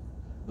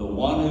 The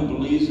one who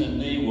believes in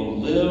me will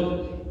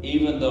live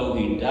even though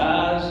he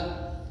dies,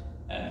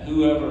 and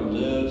whoever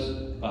lives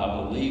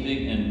by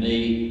believing in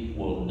me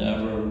will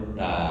never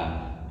die.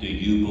 Do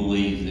you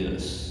believe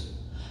this?"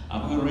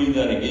 I'm going to read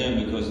that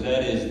again because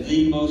that is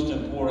the most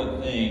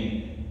important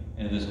thing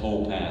in this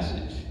whole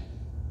passage.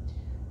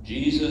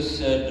 Jesus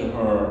said to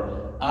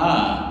her,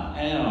 "I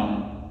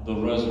am the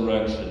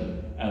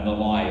resurrection and the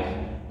life.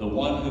 The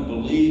one who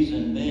believes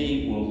in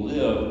me will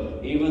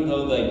live even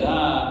though they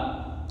die,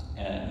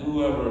 and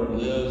whoever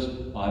lives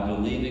by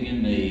believing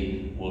in me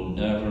will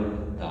never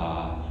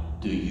die.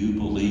 Do you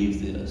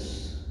believe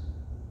this?"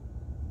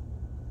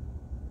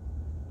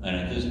 And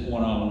at this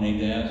point I will need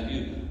to ask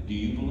you, do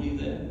you believe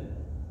that?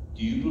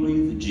 Do you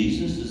believe that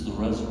Jesus is the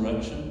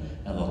resurrection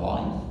and the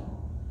life,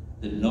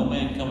 that no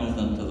man cometh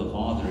unto the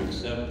Father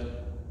except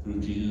through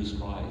Jesus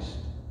Christ,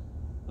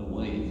 the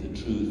way, the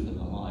truth, and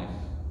the life.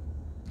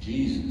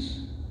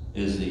 Jesus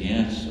is the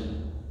answer.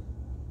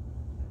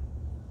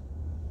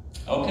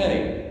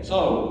 Okay,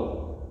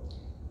 so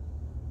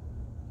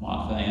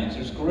Martha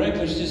answers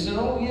correctly. She said,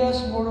 oh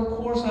yes, Lord, of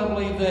course I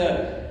believe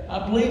that.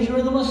 I believe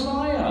you're the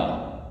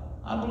Messiah.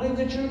 I believe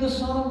that you're the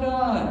Son of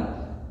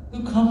God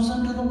who comes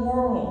into the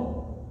world.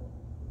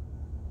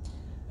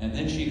 And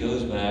then she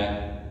goes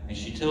back and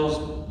she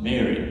tells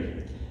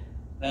Mary.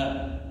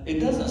 Now, it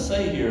doesn't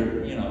say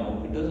here,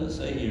 it doesn't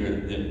say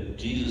here that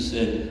Jesus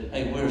said,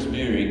 hey, where's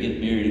Mary? Get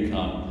Mary to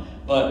come.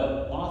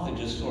 But Martha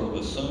just sort of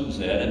assumes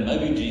that, and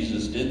maybe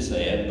Jesus did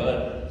say it,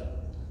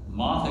 but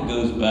Martha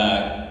goes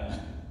back,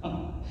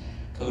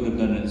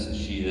 codependent as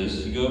she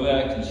is, she goes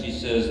back and she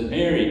says,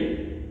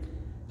 Mary,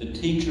 the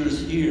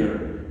teacher's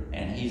here,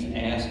 and he's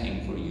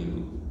asking for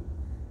you.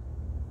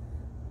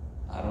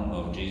 I don't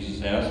know if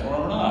Jesus asked for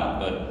him or not,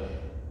 but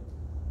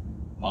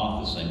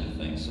Martha seemed to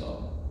think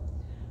so.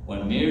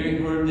 When Mary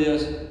heard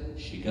this,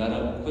 she got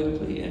up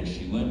quickly and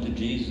she went to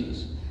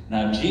Jesus.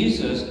 Now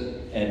Jesus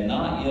had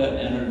not yet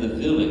entered the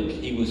village.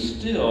 He was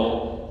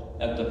still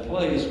at the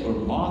place where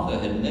Martha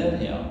had met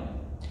him.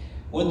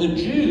 When the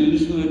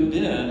Jews who had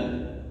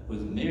been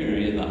with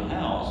Mary in the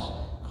house,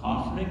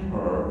 comforting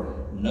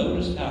her,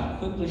 noticed how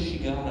quickly she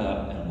got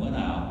up and went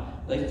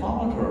out, they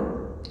followed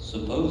her,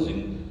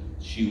 supposing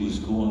she was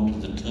going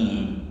to the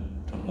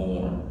tomb to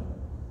mourn.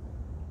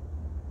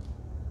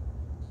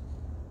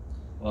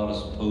 A lot of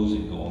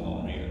supposing going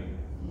on here.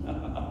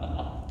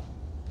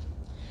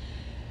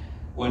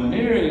 When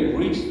Mary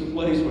reached the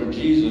place where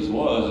Jesus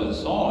was and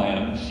saw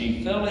him,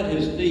 she fell at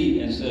his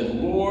feet and said,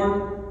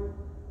 Lord.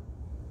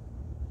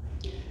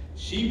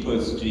 She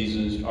puts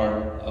Jesus,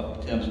 or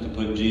attempts to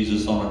put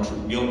Jesus on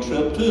a guilt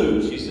trip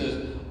too. She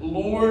says,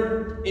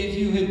 Lord, if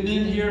you had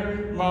been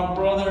here, my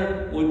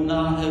brother would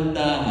not have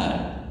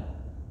died.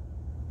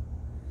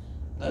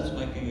 That's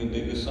making a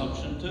big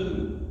assumption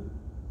too.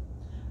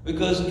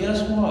 Because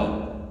guess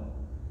what?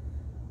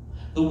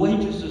 The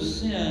wages of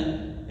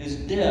sin is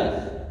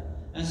death.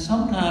 And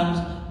sometimes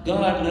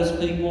God lets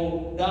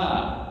people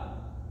die.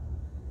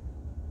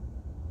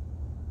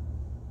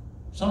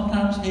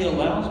 Sometimes he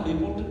allows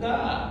people to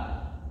die.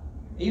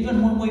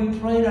 Even when we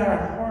prayed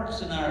our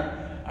hearts and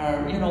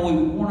we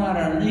worn out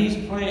our knees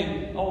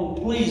praying, oh,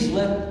 please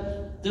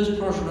let this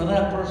person or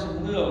that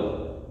person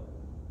live.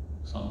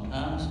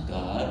 Sometimes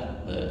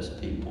God lets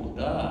people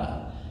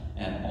die.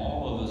 And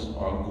all of us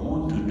are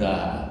going to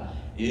die.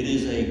 It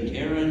is a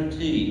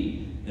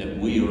guarantee that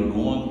we are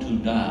going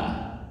to die.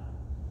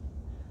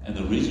 And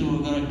the reason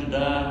we're going to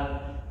die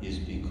is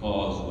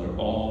because we're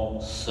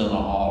all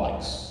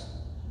sinaholics.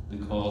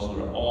 Because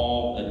we're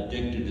all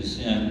addicted to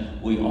sin.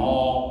 We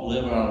all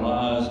live our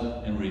lives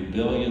in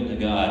rebellion to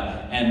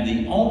God. And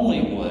the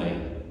only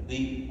way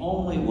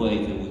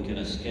that we can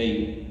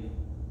escape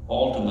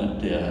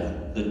ultimate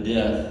death, the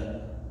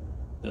death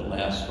that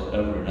lasts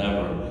forever and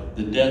ever,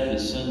 the death that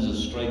sends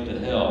us straight to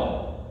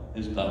hell,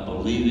 is by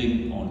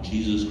believing on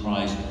Jesus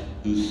Christ,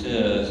 who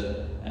says,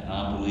 and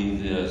I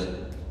believe this,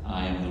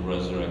 I am the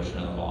resurrection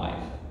and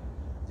life.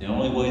 The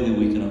only way that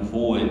we can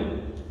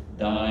avoid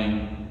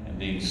dying and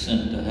being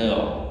sent to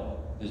hell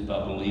is by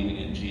believing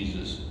in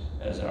Jesus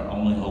as our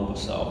only hope of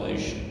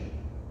salvation.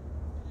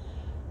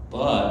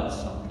 But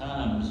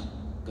sometimes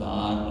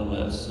God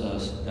lets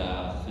us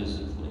die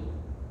physically.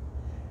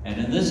 And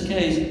in this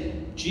case,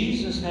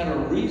 Jesus had a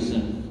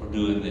reason for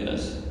doing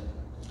this.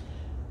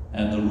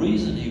 And the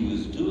reason he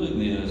was doing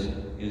this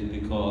is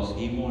because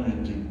he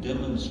wanted to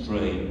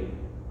demonstrate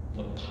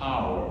the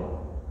power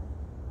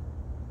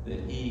that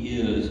he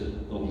is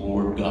the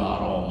Lord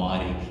God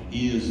Almighty.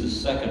 He is the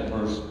second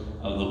person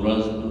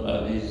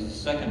of he's the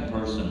second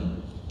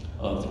person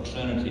of the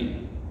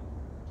Trinity.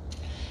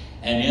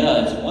 And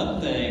yeah, it's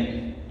one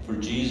thing for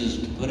Jesus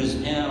to put his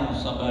hand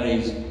on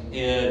somebody's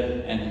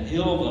head and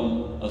heal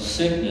them of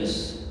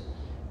sickness.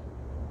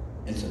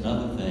 It's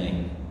another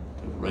thing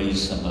to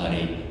raise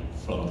somebody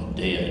from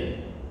the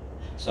dead.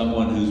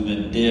 Someone who's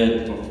been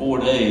dead for 4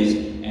 days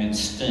and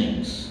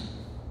stinks.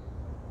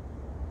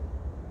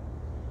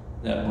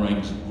 That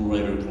brings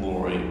greater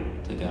glory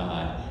to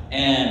God.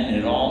 And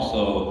it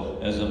also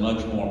is a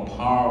much more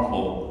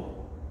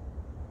powerful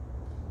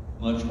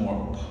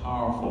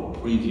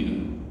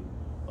preview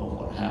of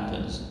what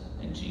happens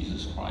in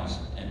Jesus Christ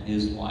and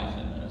his life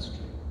and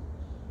ministry.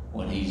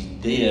 When he's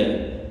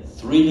dead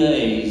 3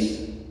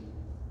 days,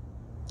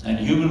 and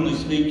humanly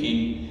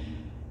speaking,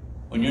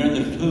 when you're in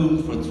the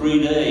tomb for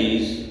 3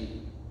 days,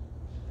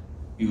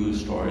 you have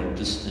started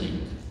to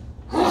stink.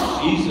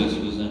 Jesus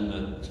was in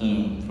the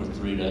tomb for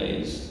 3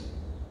 days.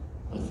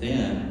 But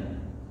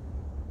then,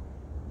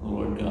 the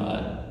Lord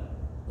God,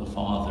 the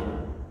Father,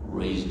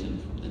 raised him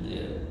from the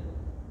dead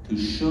to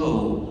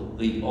show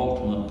the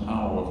ultimate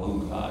power of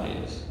who God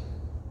is.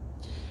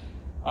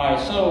 All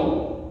right,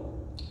 so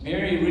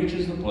Mary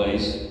reaches the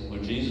place where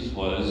Jesus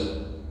was,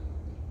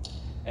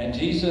 and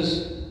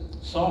Jesus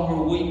saw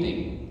her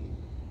weeping.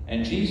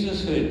 And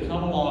Jesus who had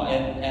come along,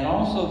 and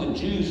also the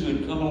Jews who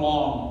had come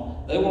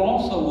along, they were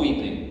also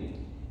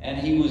weeping. And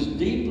he was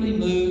deeply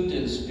moved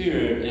in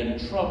spirit and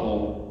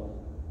troubled.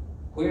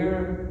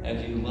 Where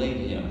have you laid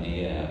him?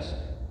 He asked.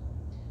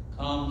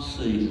 Come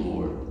see,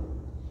 Lord.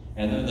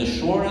 And then the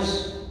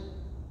shortest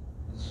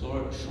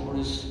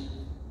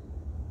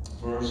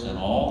verse in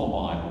all the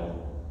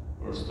Bible,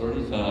 verse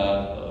 35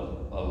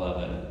 of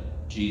 11,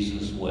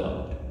 Jesus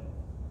wept.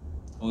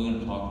 We're going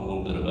to talk a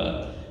little bit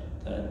about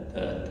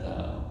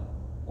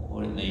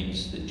what it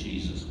means that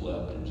Jesus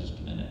wept in just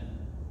a minute.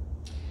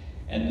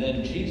 And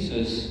then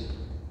Jesus,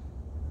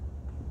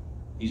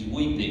 he's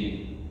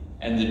weeping,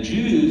 and the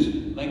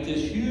Jews make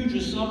this huge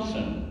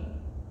assumption.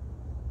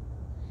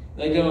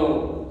 They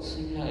go,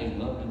 see how he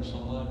loved him so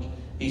much?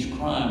 He's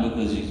crying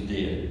because he's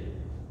dead.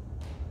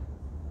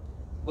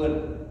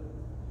 But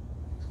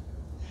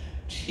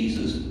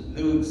Jesus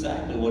knew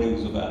exactly what he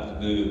was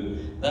about to do.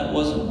 That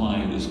wasn't why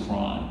he was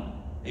crying.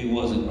 He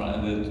wasn't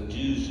crying. The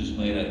Jews just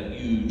made a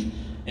huge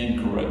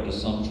incorrect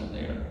assumption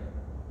there.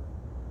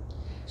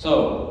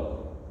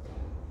 So,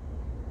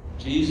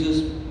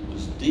 Jesus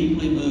was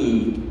deeply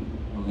moved.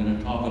 We're going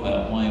to talk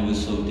about why he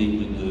was so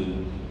deeply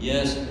moved.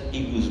 Yes,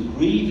 he was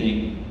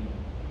grieving,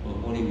 but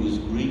what he was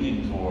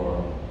grieving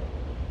for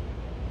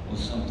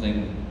was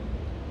something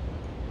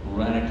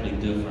radically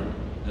different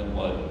than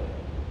what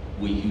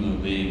we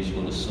human beings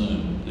would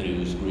assume that he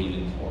was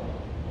grieving for.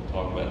 We'll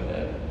talk about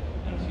that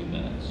in a few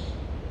minutes.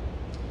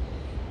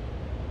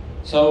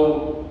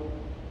 So,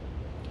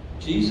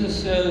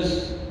 Jesus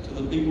says to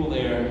the people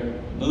there,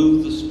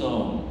 move the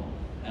stone.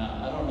 Now,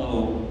 I don't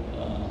know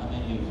how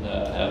many of you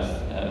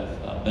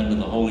have been to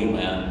the Holy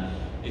Land.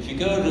 If you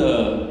go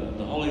to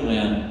the Holy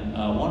Land,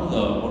 one of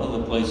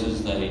the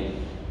places they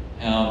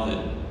have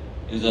that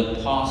is a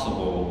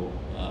possible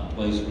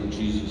place where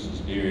Jesus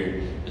was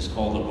buried is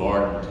called the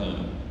Garden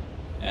Tomb.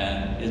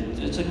 And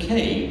it's a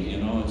cave, you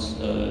know, it's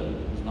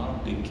not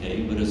a big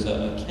cave, but it's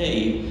a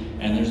cave,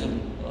 and there's a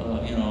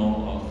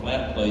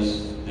flat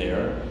place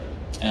there,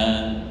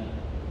 and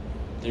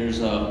there's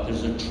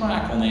a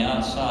track on the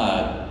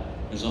outside.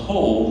 There's a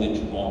hole that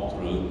you walk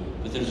through,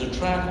 but there's a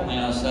track on the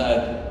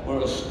outside where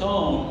a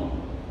stone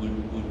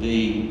would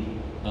be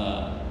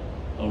a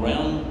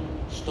round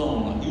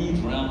stone, a huge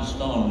round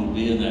stone would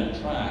be in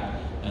that track,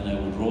 and they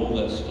would roll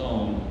that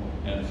stone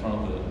in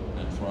front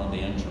of the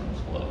entrance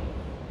way.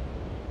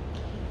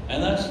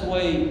 And that's the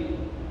way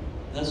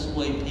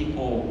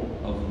people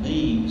of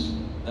means,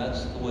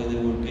 that's the way they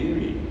were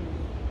buried.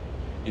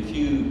 If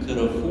you could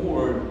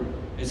afford,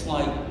 it's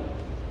like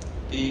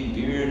being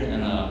buried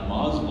in a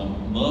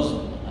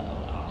Muslim,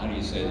 how do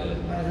you say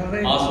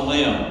that?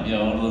 Mausoleum, you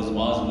know, one of those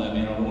mausoleum,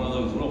 you know, one of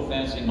those real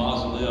fancy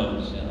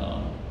mausoleums, you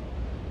know.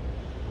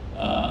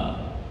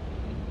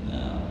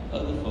 Now,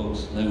 other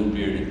folks, they were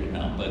buried in the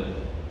ground, but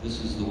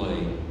this is the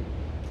way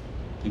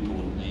people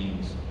with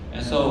means.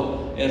 And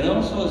so it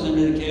also is an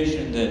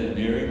indication that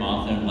Mary,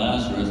 Martha, and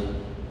Lazarus,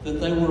 that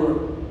they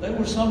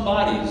were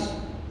somebodies.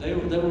 They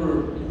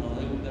were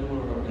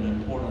an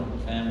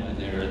important family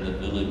there in the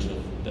village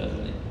of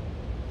Bethany.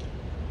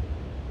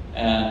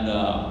 And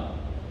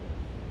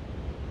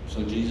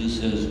so Jesus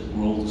says,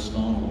 roll the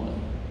stone away.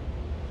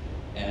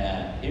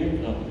 And here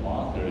comes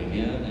Martha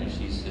again, and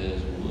she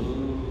says,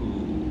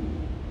 whoa,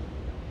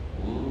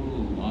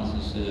 whoa.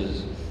 Martha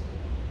says,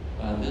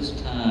 by this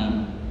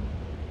time,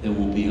 there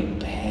will be a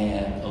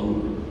bad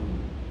odor.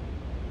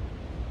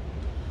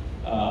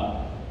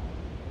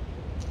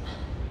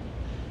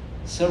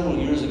 Several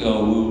years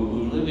ago, we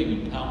were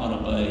living in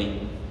Palmettto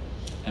Bay,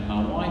 and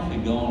my wife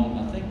had gone,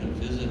 I think, to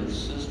visit her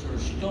sister.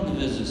 She'd gone to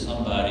visit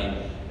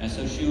somebody, and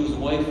so she was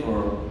away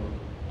for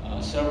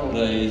several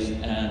days,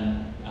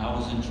 and I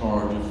was in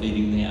charge of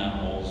feeding the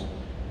animals.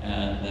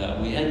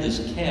 And we had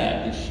this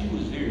cat that she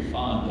was very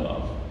fond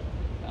of.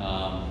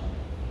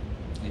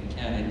 The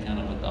cat had kind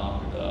of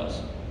adopted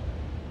us.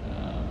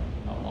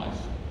 My wife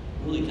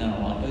really kind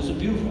of liked it. It was a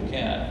beautiful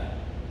cat.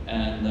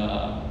 And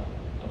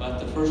about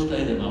the first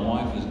day that my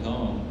wife was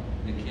gone,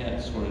 the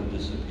cat sort of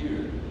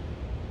disappeared.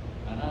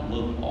 And I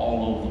looked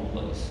all over the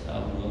place. I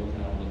looked.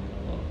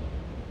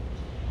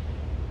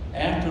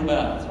 After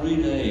about 3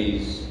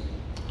 days,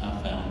 I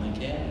found the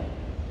cat.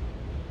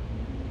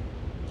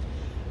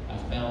 I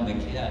found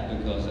the cat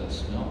because I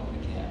smelled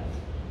the cat.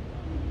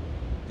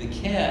 The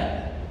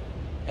cat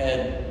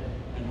had,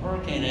 in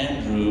Hurricane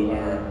Andrew,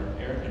 our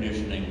air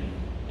conditioning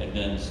had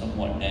been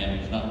somewhat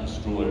damaged, not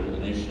destroyed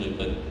initially,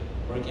 but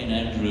Hurricane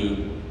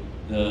Andrew,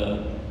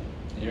 the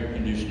air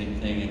conditioning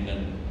thing had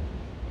been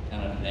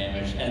kind of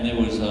damaged, and there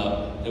was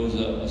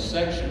a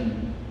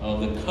section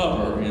of the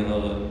cover, you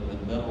know,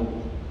 the metal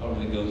cover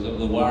that goes over,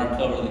 the wire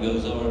cover that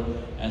goes over,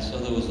 and so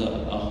there was a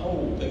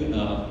hole big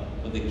enough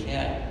for the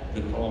cat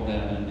to crawl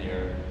down in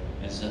there,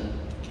 and so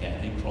the cat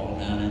had crawled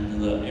down into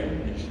the air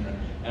conditioner,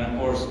 and of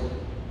course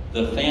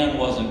the fan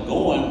wasn't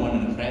going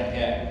when the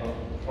cat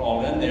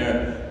crawled in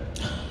there,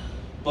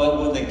 but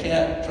when the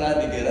cat tried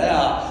to get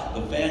out,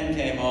 the fan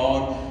came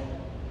on,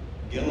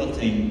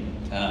 guillotine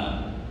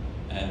time,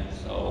 and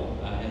so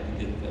I had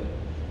to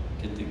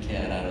get the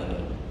cat out of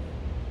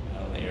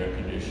the air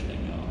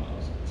conditioning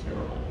was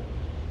terrible.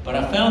 But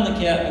I found the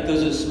cat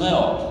because it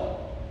smelled.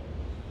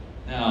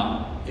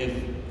 Now, if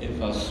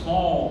a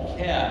small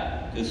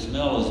cat could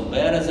smell as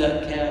bad as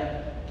that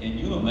cat, can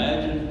you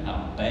imagine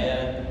how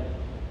bad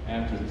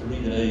after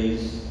 3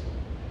 days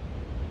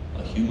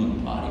a human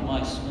body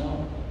might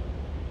smell?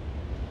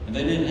 And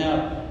they didn't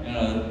have,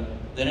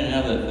 they didn't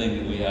have that thing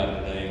that we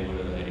have today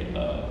where they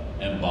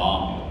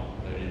embalm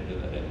you. They didn't do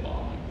that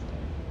embalming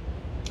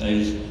thing.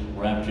 They just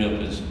wrapped you up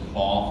in some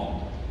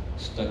cloth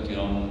and stuck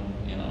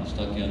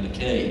you in the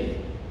cave.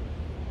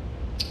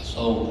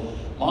 So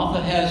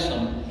Martha has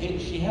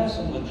she has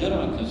some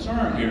legitimate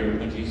concern here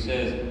when she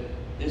says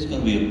it's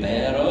going to be a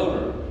bad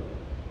odor.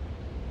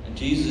 And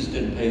Jesus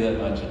didn't pay that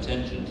much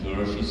attention to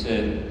her. She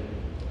said,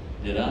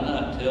 "Did I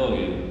not tell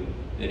you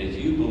that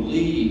if you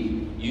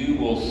believe, you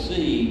will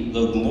see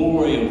the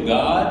glory of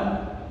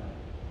God?"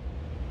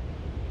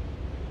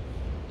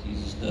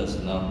 Jesus does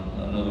another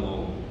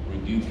little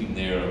rebuking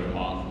there of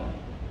Martha.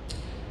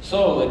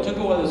 So they took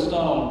away the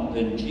stone.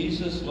 Then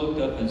Jesus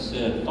looked up and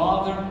said,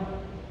 "Father,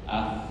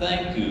 I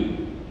thank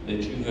you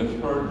that you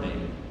have heard me.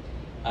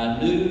 I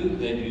knew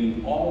that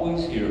you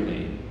always hear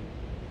me,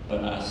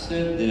 but I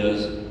said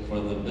this for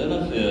the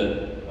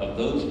benefit of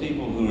those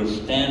people who are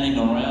standing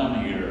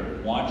around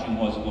here watching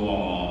what's going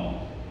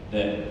on,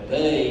 that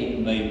they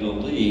may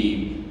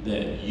believe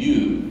that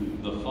you,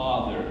 the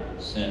Father,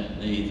 sent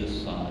me, the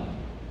Son."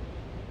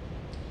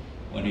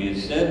 When he had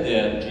said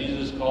that,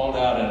 Jesus called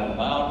out in a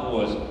loud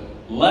voice,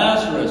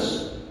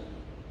 "Lazarus,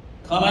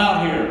 come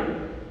out here."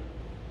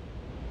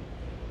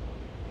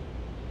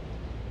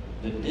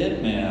 The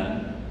dead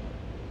man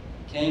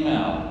came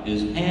out.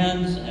 His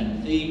hands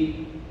and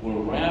feet were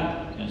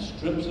wrapped in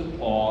strips of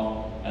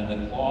cloth, and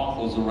the cloth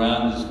was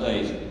around his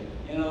face.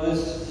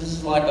 This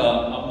is like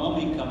a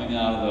mummy coming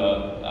out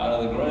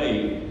of the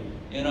grave.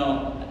 And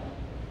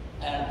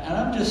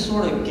I'm just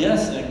sort of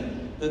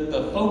guessing that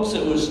the folks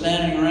that were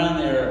standing around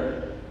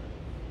there,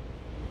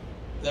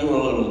 they were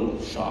a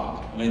little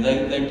shocked. I mean,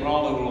 they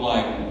probably were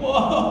like,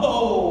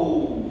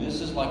 "Whoa, this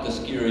is like a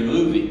scary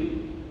movie."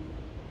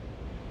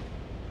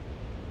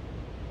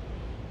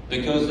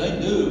 Because they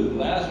knew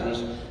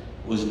Lazarus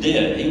was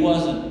dead. He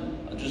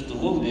wasn't just a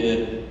little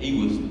dead,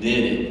 he was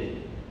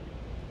deaded.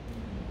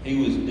 He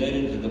was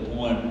deaded to the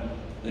point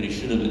that he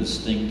should have been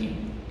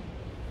stinking.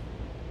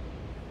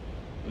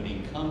 But he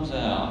comes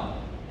out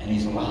and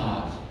he's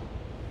alive.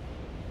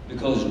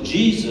 Because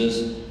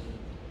Jesus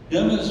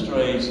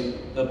demonstrates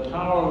the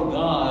power of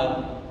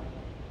God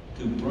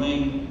to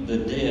bring the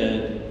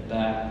dead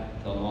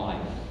back to life.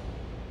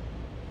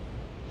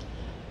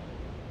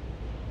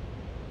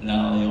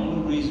 Now, the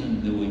only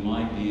reason that we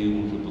might be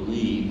able to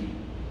believe,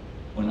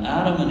 when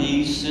Adam and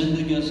Eve sinned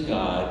against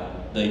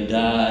God, they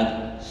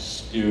died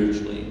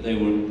spiritually. They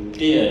were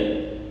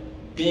dead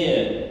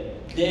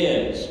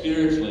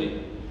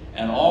spiritually.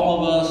 And all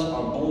of us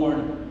are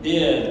born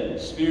dead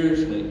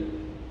spiritually.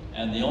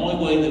 And the only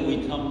way that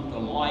we come to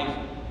life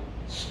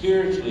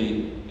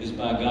spiritually is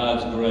by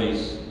God's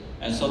grace.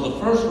 And so the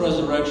first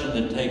resurrection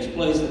that takes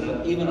place,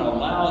 that even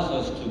allows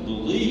us to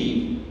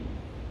believe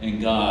in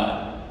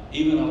God,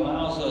 even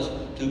allows us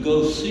to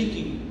go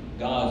seeking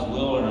God's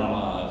will in our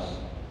lives,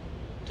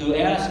 to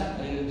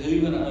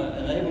even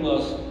enable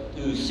us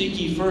to seek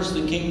ye first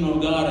the kingdom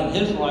of God and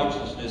his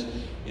righteousness,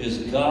 is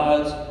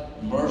God's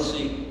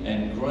mercy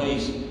and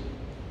grace,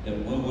 that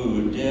when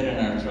we were dead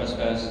in our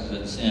trespasses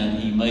and sin,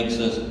 he makes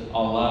us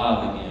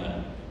alive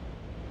again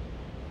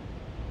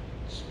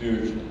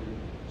spiritually,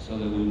 so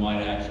that we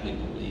might actually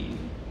believe.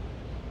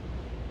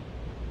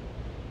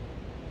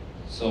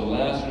 So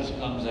Lazarus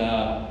comes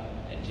out,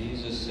 and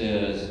Jesus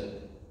says,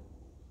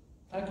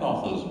 "Take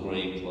off those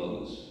grave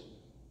clothes.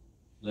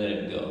 Let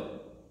him go."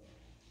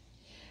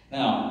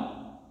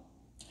 Now,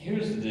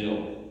 here's the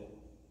deal.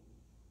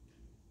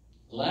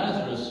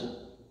 Lazarus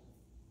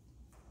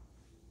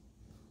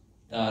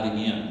died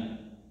again.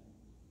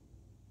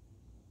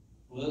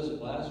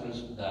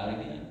 Lazarus died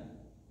again.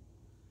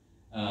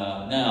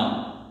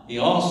 Now, he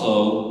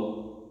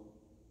also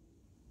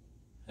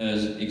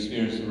has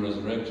experienced the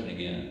resurrection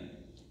again.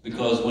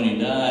 Because when he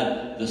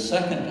died the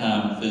second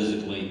time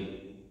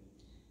physically,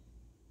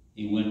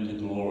 he went to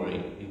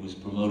glory. He was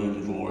promoted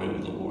to glory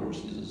with the Lord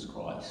Jesus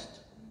Christ.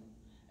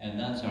 And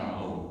that's our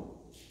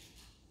hope.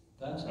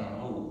 That's our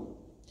hope.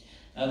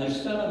 Now,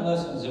 there's 7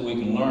 lessons that we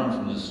can learn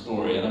from this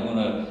story, and I'm going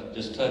to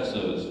just touch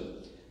those.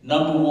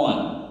 Number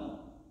 1,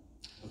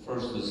 the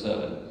first of the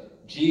 7.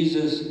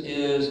 Jesus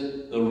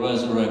is the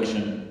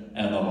resurrection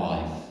and the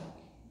life.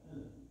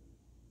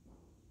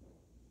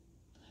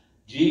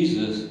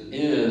 Jesus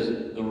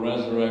is the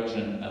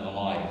resurrection and the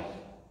life.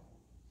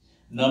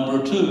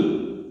 Number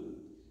 2,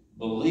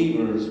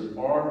 believers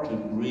are to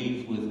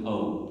grieve with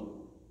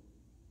hope.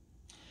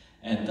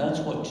 And that's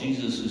what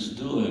Jesus is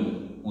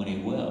doing when he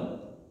wept.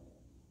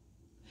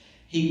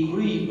 He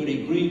grieved, but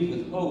he grieved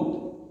with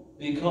hope,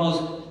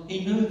 because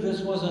he knew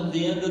this wasn't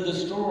the end of the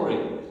story.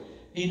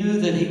 He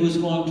knew that he was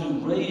going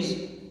to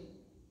raise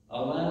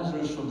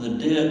Lazarus from from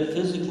the dead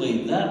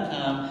physically that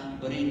time,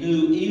 but he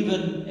knew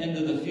even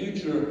into the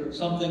future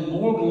something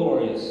more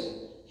glorious.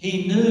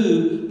 He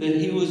knew that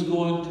he was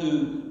going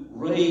to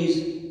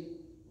raise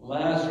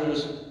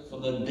Lazarus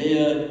from the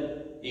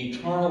dead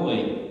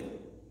eternally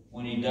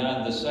when he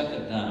died the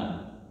second time.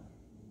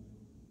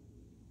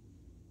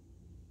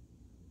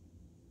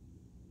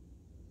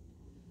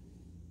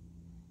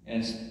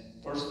 In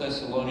 1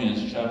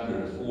 Thessalonians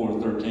chapter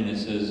 4:13 it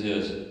says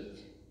this,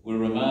 we're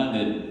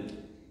reminded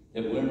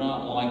that we're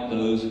not like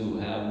those who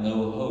have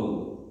no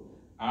hope.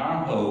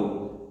 Our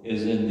hope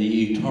is in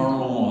the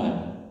eternal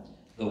one,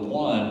 the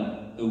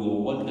one who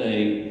will one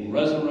day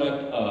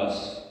resurrect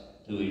us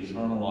to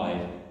eternal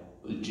life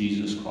with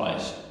Jesus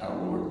Christ, our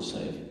Lord and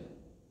Savior.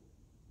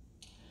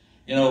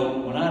 You know,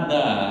 when I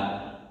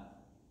die,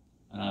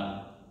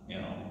 and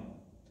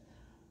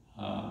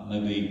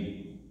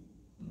maybe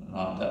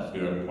not that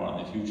far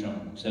in the future,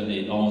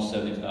 I'm almost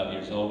 75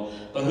 years old,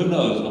 but who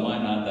knows, I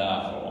might not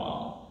die for a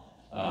while.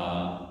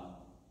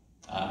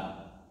 I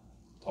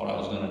thought I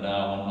was going to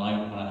die one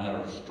night when I had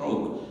a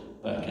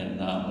stroke back in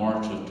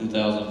March of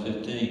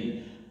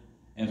 2015.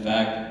 In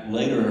fact,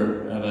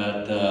 later,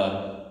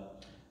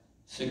 about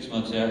 6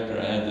 months after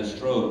I had the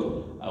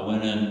stroke, I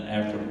went in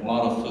after a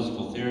lot of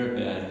physical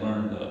therapy. I had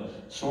learned to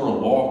sort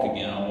of walk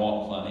again. I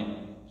walk funny.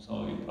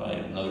 Some of you probably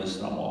have noticed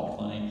that I walk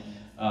funny.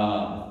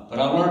 But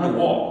I learned to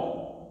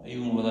walk,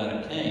 even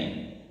without a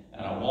cane.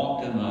 And I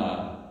walked in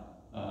my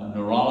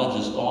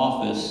neurologist's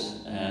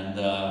office, and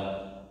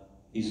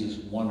he's this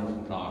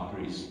wonderful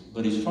doctor.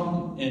 But he's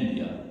from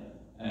India,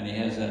 and he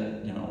has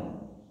that,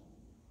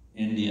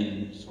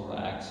 Indian sort of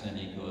accent.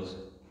 He goes,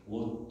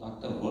 "Well,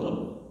 Dr.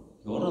 Woodham,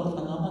 you're a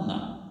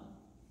phenomenon."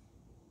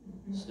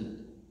 I said,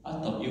 "I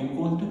thought you were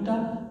going to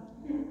die."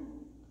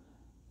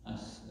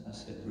 I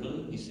said,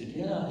 "Really?" He said,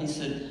 "Yeah." He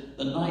said,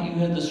 "The night you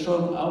had the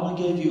stroke, I only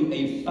gave you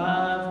a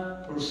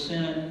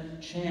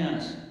 5%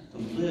 chance to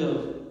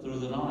live through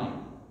the night."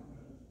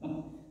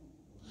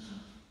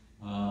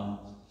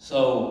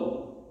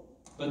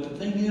 But the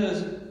thing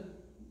is,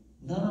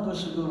 none of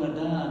us are going to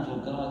die until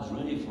God's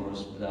ready for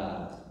us to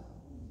die.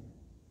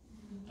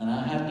 And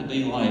I have to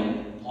be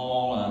like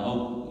Paul, and I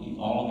hope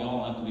all of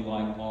y'all have to be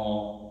like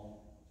Paul.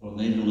 For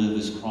me to live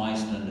as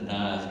Christ and to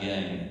die as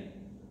gain.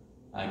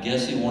 I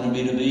guess he wanted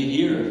me to be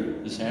here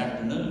this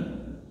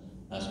afternoon.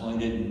 That's why he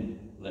didn't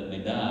let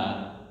me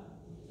die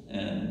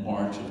in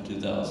March of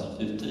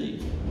 2015.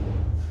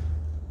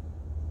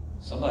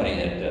 Somebody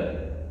had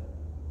to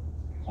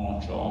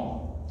haunt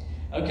y'all.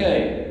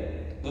 Okay,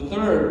 the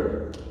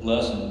third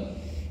lesson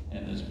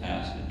in this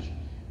passage.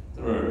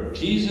 Third,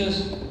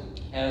 Jesus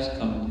has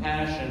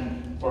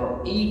compassion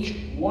for each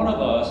one of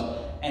us,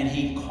 and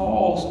he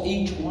calls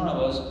each one of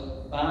us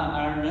by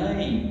our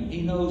name.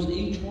 He knows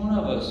each one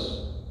of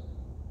us.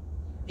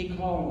 He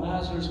called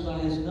Lazarus by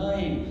his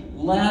name.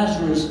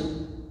 Lazarus,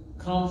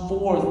 come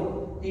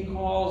forth. He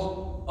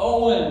calls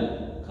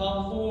Owen,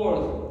 come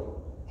forth.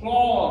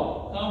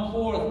 Claude, come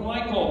forth.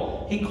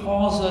 Michael, he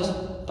calls us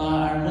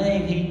by our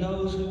name. He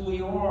knows who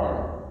we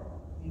are.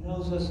 He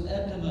knows us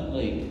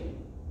intimately.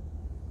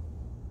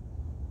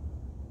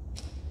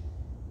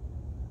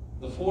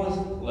 The fourth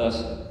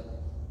lesson,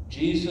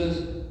 Jesus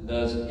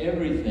does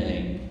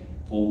everything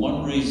for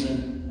one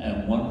reason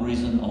and one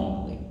reason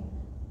only.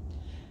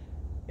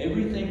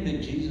 Everything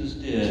that Jesus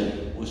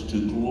did was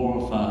to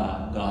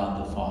glorify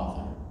God the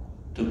Father,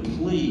 to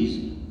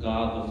please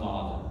God the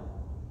Father.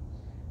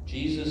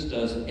 Jesus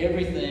does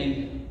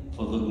everything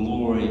for the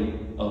glory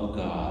of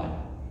God.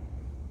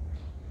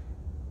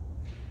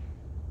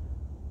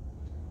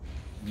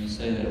 Let me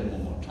say that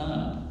one more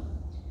time.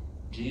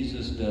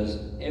 Jesus does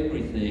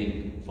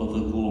everything for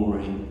the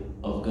glory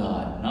of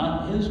God.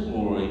 Not his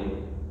glory,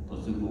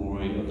 but the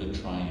glory of the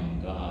triune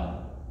God.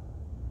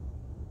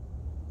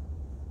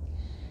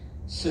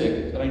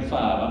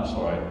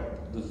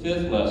 The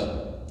fifth lesson.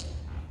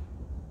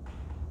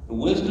 The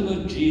wisdom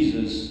of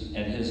Jesus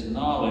and his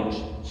knowledge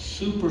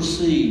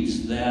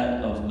supersedes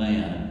that of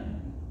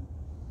man.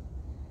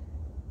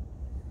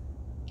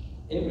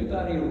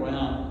 Everybody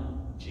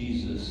around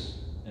Jesus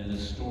in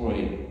this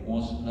story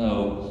wants to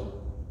know,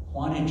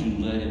 why did you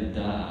let him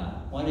die?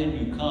 Why didn't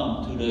you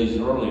come 2 days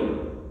earlier?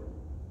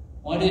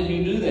 Why didn't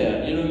you do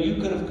that? You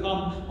could have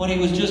come when he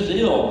was just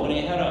ill, when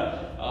he had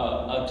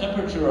a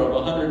temperature of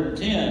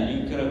 110.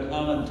 You could have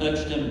come and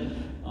touched him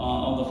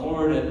on the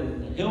forehead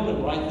and healed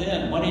him right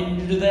then. Why didn't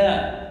you do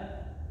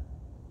that?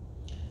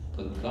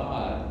 But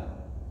God,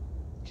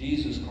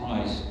 Jesus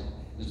Christ,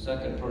 the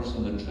second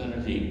person of the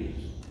Trinity,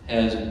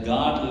 has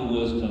godly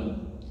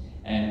wisdom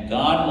and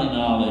godly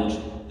knowledge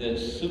that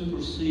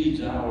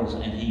supersedes ours,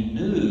 and he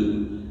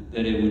knew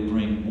that it would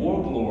bring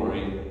more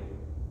glory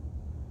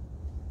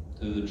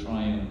to the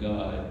triune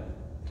God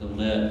to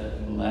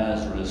let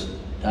Lazarus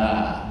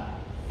die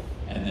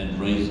and then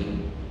raise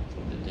him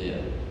from the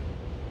dead.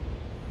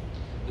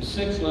 The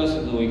sixth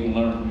lesson that we can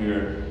learn from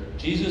here,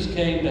 Jesus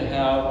came to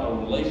have a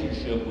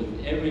relationship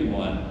with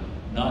everyone,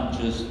 not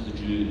just the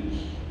Jews.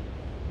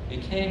 He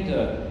came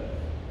to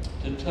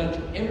touch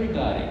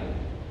everybody.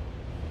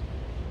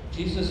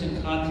 Jesus,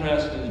 in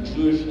contrast to the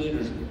Jewish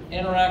leaders,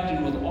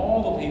 interacted with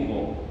all the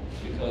people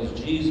because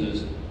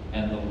Jesus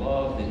and the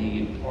love that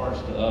he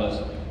imparts to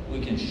us, we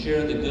can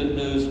share the good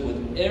news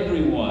with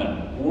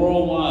everyone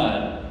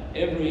worldwide,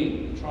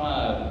 every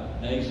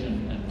tribe,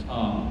 nation, and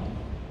tongue.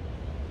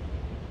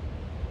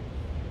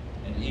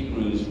 In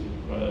Hebrews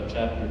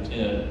chapter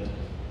 10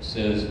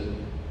 says,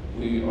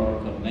 we are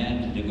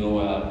commanded to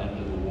go out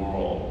into the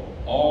world,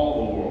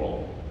 all the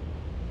world,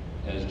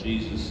 as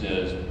Jesus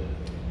says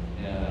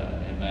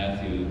in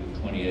Matthew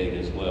 28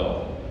 as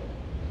well.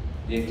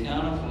 The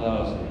account of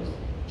Lazarus,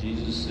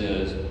 Jesus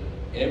says,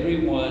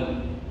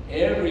 everyone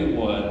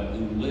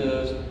who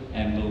lives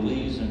and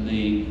believes in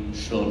me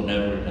shall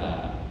never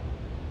die.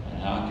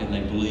 And how can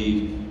they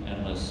believe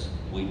unless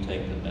we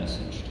take the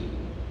message to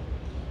them?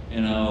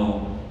 You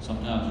know,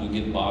 sometimes we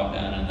get bogged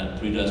down in that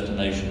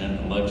predestination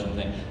and election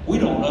thing. We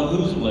don't know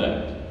who's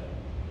elect.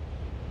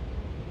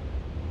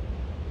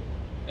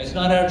 It's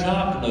not our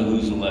job to know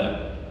who's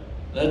elect.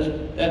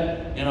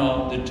 You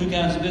know, there are two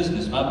kinds of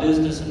business, my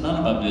business and none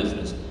of my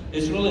business.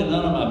 It's really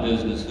none of my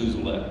business who's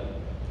elect.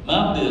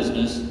 My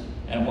business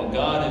and what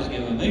God has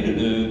given me to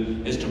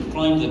do is to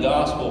proclaim the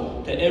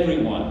gospel to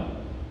everyone,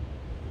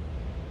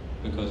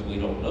 because we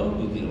don't know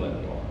who the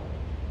elect are,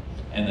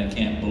 and they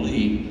can't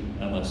believe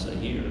unless they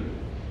hear.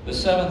 The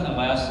seventh and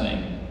last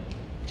thing,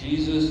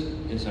 Jesus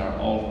is our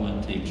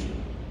ultimate teacher.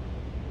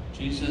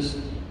 Jesus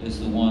is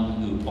the one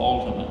who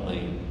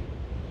ultimately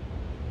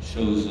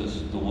shows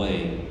us the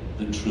way,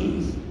 the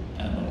truth,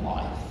 and the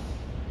life.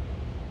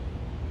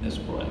 Let's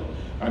pray.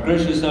 Our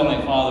gracious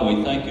Heavenly Father,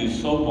 we thank you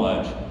so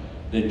much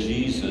that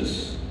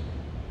Jesus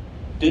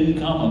didn't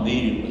come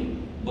immediately,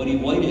 but he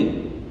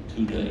waited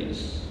 2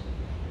 days.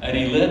 And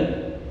he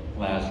let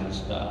Lazarus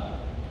die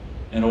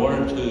in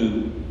order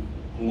to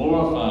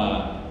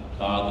glorify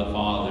God the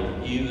Father,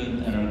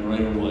 even in a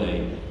greater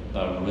way,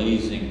 by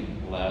raising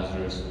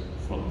Lazarus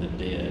from the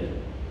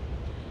dead.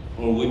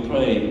 Lord, we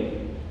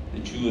pray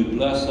that you would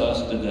bless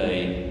us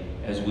today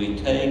as we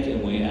take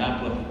and we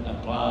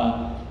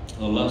apply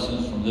the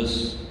lessons from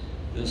this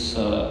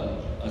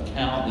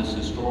account, this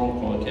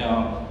historical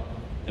account,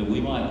 that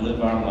we might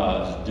live our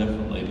lives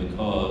differently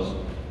because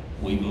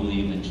we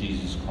believe in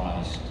Jesus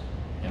Christ,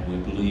 and we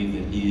believe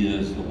that he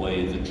is the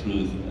way, the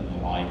truth, and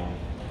the life,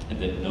 and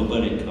that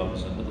nobody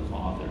comes unto the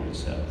Father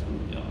except through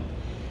him.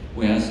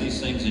 We ask these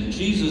things in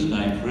Jesus'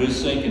 name, for his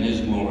sake and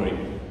his glory.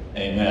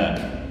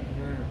 Amen.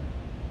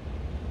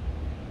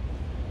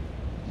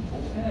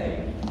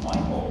 Okay,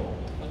 Michael,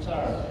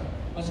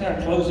 what's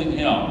our closing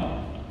hymn?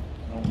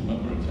 I don't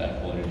remember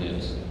exactly what it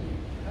is.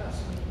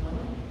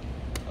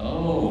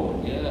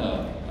 Oh,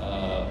 yeah.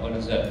 What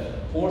is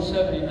that?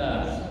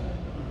 479.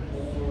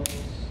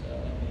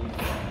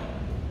 479.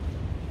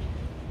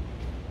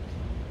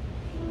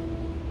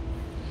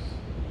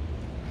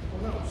 Oh,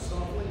 no,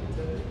 softly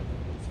intended.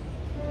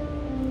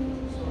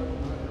 Sorry,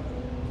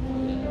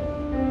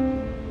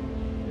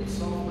 it's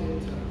softly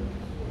intended.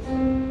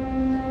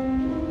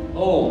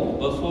 Oh,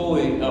 before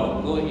we,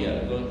 go ahead.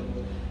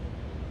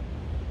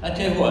 I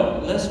tell you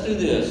what, let's do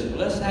this.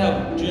 Let's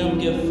have Jim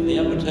give the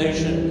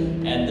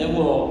invitation, and then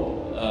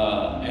we'll,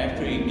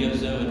 after he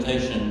gives the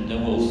invitation,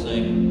 then we'll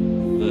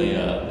sing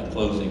the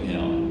closing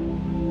hymn.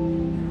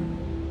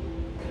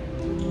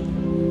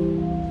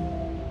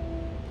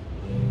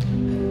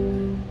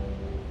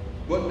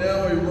 But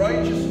now a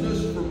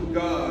righteousness from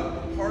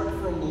God, apart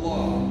from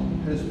law,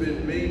 has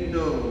been made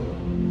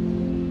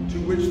known, to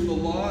which the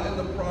law and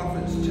the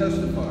prophets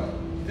testify.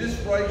 This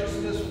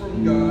righteousness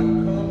from God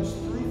comes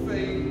through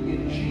faith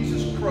in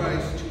Jesus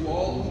Christ to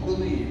all who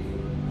believe.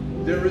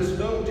 There is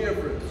no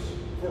difference,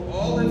 for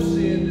all have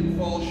sinned and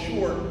fall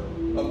short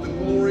of the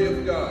glory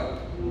of God.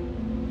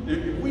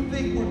 If we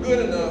think we're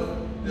good enough,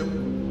 that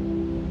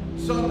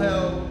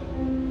somehow,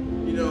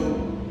 you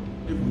know,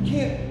 if we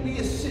can't be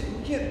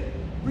we can't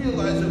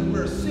realize that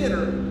we're a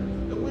sinner,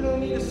 that we don't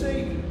need a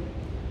Savior.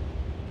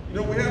 You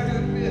know, we have to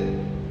admit,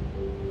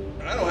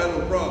 I don't have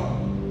no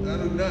problem. I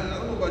don't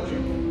know about you.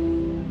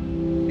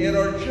 And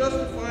are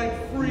justified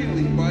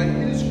freely by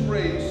his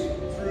grace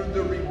through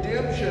the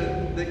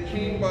redemption that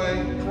came by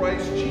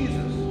Christ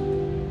Jesus.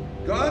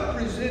 God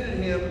presented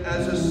him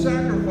as a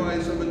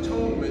sacrifice of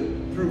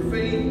atonement through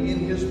faith in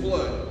his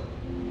blood.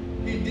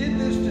 He did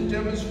this to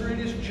demonstrate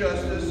his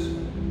justice,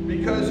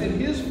 because in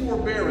his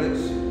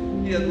forbearance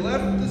he had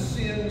left the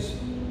sins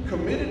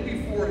committed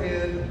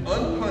beforehand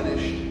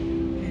unpunished.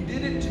 He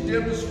did it to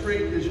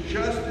demonstrate his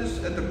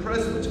justice at the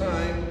present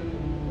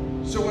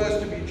time, so as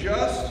to be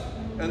just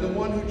and the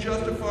one who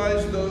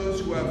justifies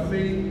those who have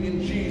faith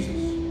in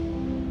Jesus.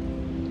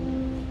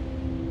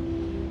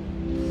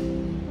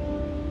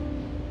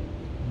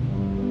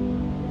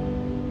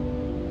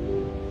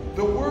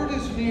 The word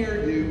is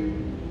near you.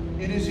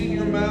 It is in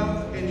your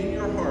mouth and in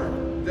your heart.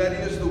 That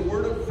is the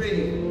word of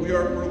faith we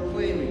are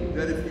proclaiming,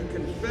 that if you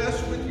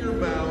confess with your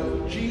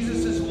mouth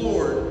Jesus is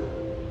Lord,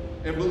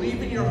 and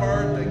believe in your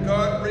heart that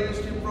God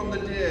raised him from the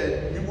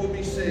dead, you will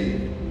be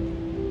saved.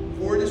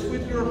 For it is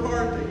with your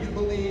heart that you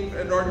believe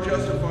and are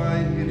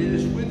justified, and it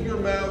is with your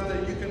mouth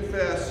that you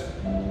confess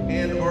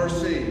and are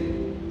saved.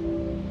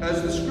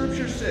 As the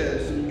scripture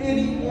says,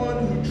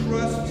 anyone who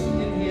trusts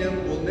in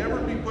him will never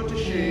be put to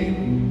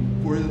shame,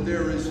 for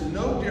there is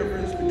no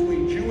difference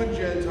between Jew and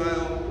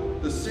Gentile.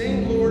 The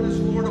same Lord is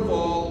Lord of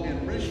all,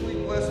 and richly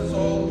blesses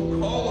all who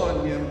call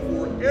on him,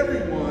 for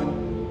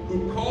everyone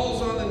who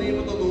calls on the name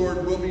of the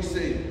Lord will be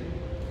saved.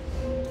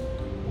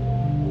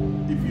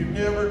 If you've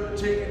never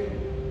taken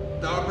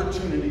the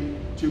opportunity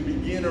to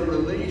begin a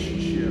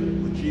relationship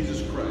with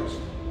Jesus Christ,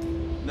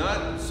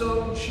 not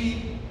some cheap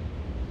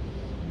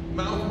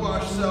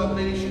mouthwash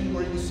salvation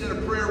where you said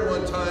a prayer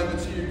one time and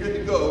so you're good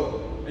to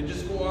go and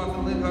just go off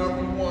and live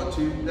however you want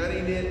to, that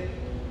ain't it.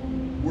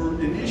 We're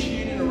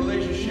initiating a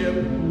relationship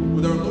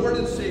with our Lord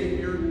and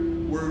Savior.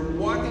 We're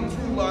walking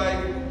through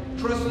life,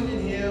 trusting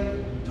in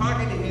him,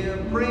 talking to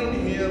him, praying to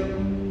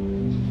him,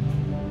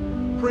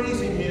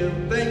 praising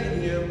him,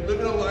 thanking him,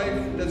 living a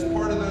life that's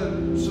part of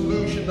the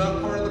solution,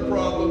 not part of the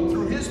problem,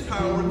 through his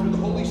power, through the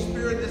Holy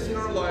Spirit that's in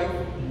our life.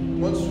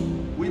 Once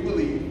we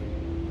believe,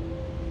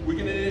 we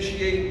can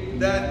initiate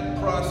that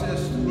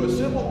process through a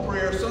simple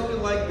prayer,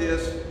 something like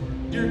this.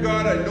 Dear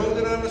God, I know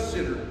that I'm a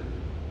sinner.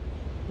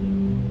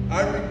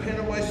 I repent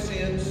of my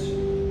sins.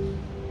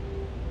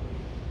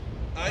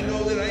 I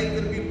know that I ain't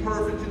going to be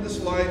perfect in this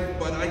life,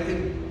 but I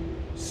can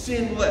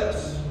sin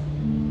less.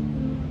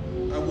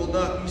 I will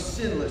not be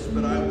sinless,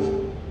 but I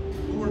will,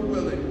 Lord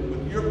willing,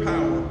 with your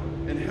power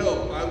and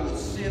help, I will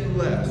sin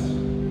less.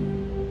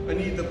 I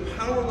need the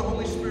power of the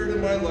Holy Spirit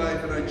in my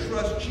life, and I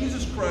trust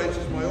Jesus Christ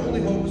as my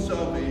only hope of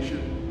salvation.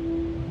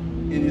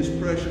 In his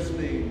precious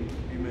name,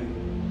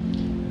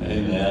 amen.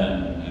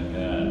 Amen.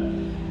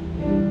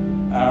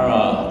 Amen.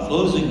 Our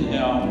closing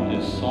hymn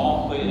is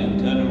Softly and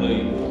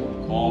Tenderly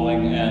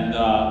Calling, and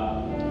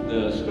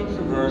the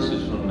scripture verse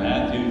is from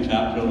Matthew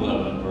chapter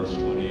 11, verse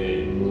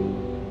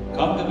 28.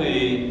 Come to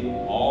me,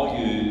 all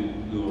you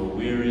who are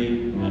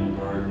weary and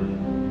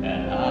burdened,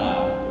 and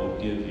I will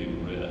give you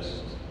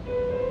rest.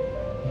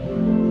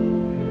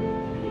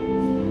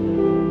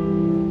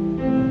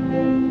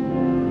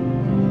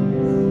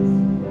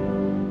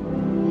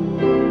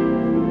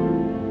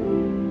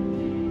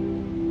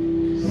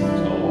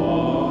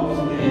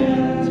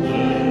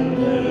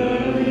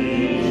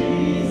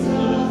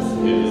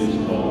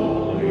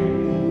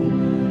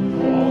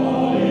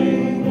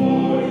 Calling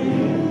for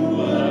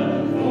you and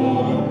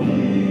for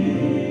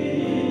me.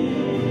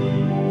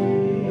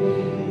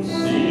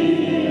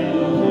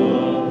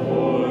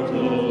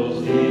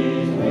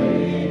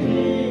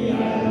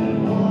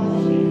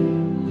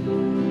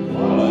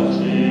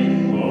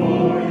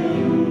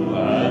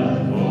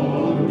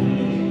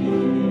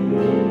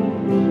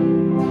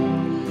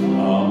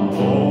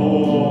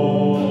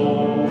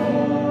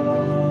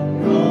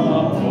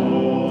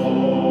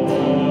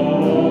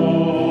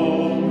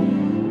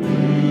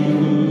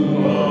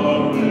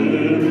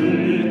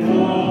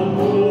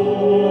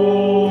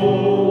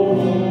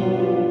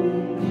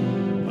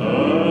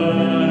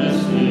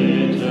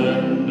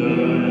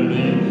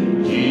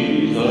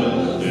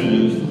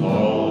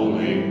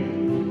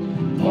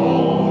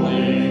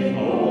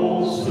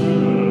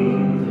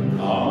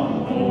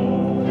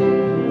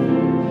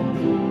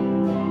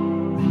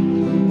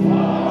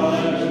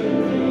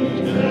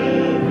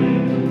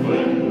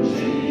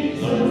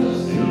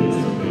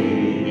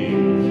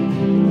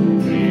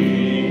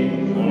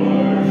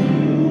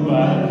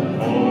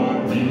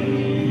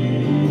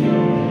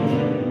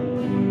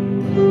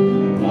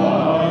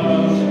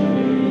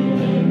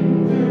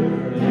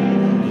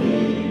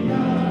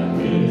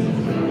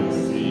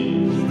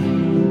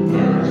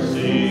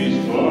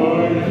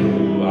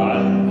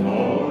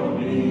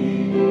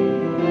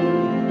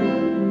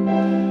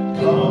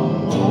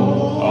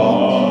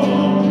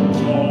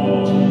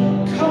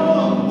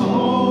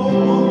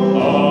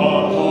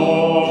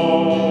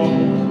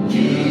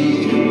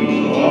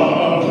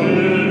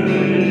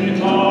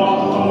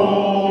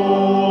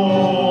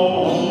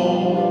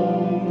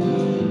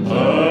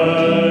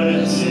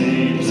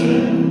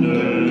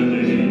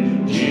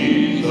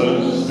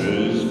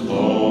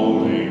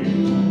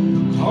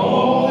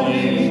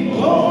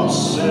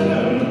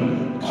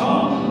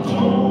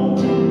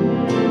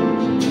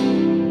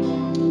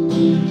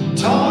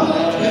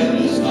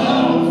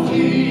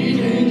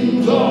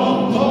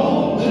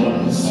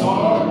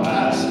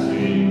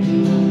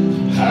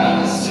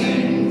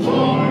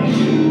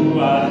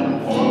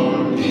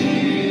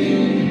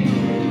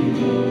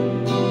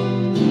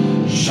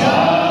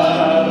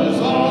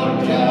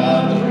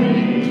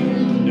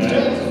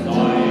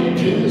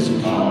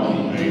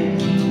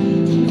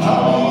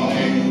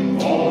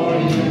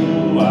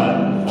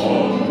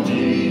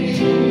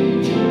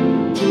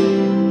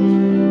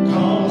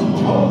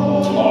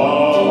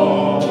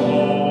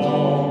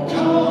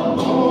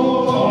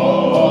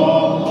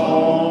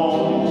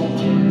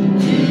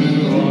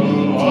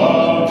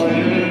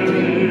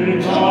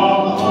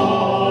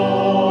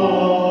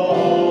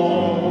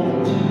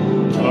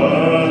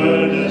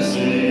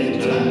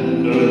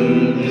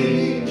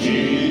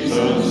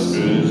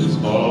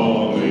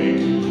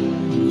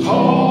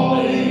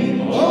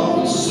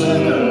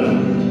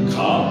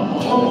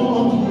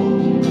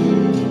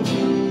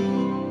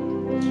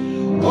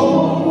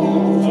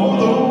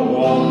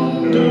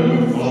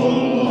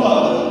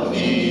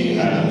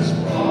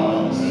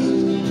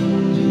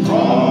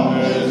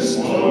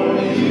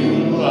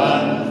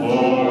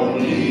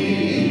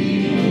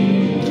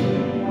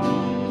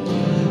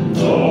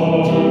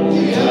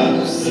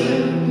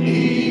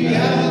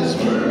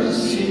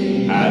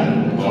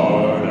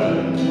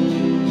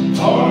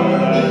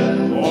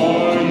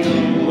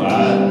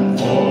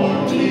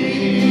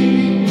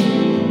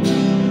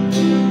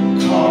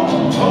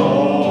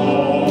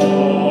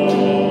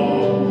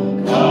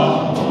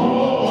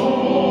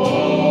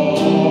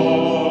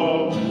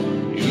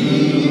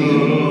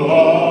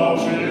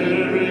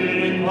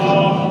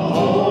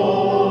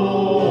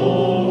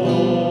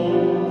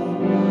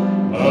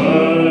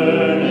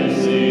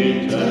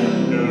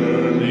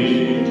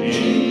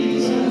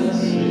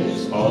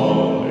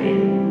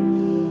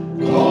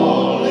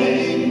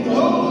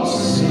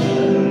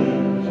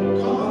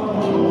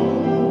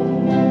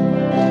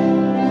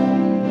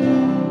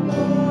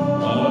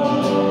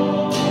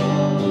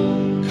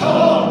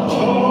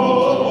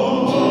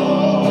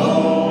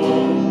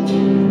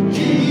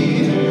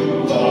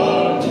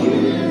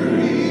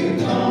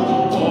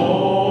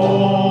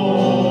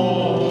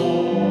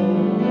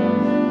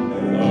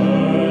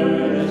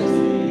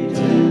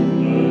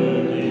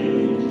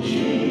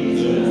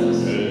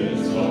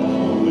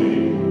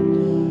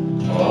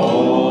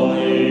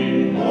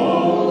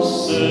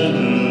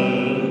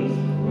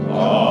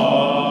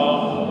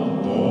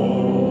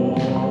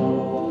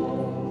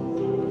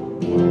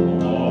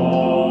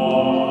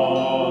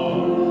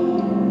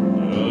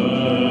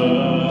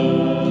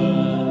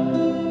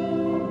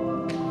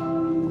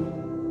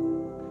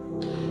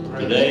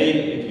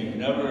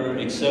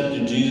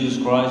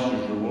 Christ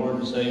as your Lord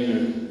and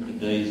Savior,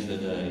 today's the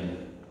day.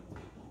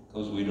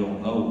 Because we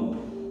don't know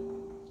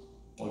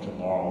what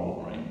tomorrow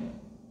will bring.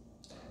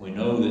 We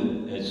know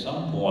that at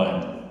some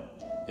point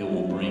it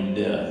will bring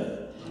death.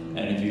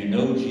 And if you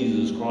know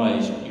Jesus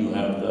Christ, you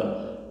have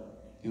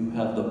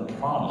the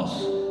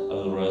promise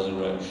of the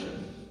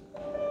resurrection.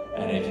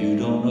 And if you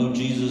don't know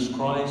Jesus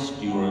Christ,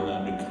 you are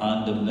under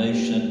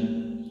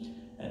condemnation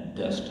and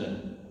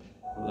destined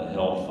for the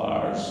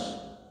hellfires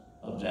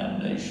of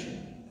damnation.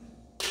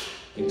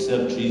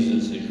 Accept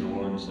Jesus as your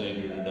Lord and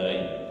Savior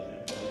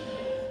today.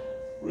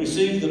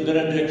 Receive the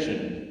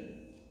benediction.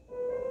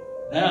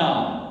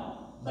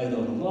 Now, may the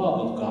love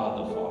of God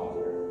the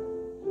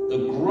Father,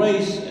 the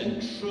grace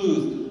and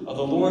truth of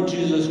the Lord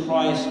Jesus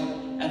Christ,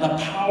 and the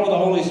power of the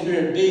Holy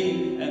Spirit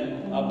be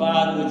and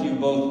abide with you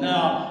both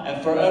now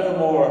and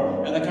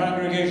forevermore. And the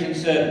congregation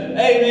said,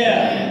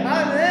 Amen.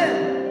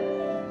 Amen.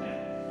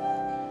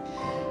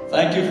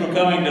 Thank you for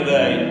coming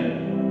today.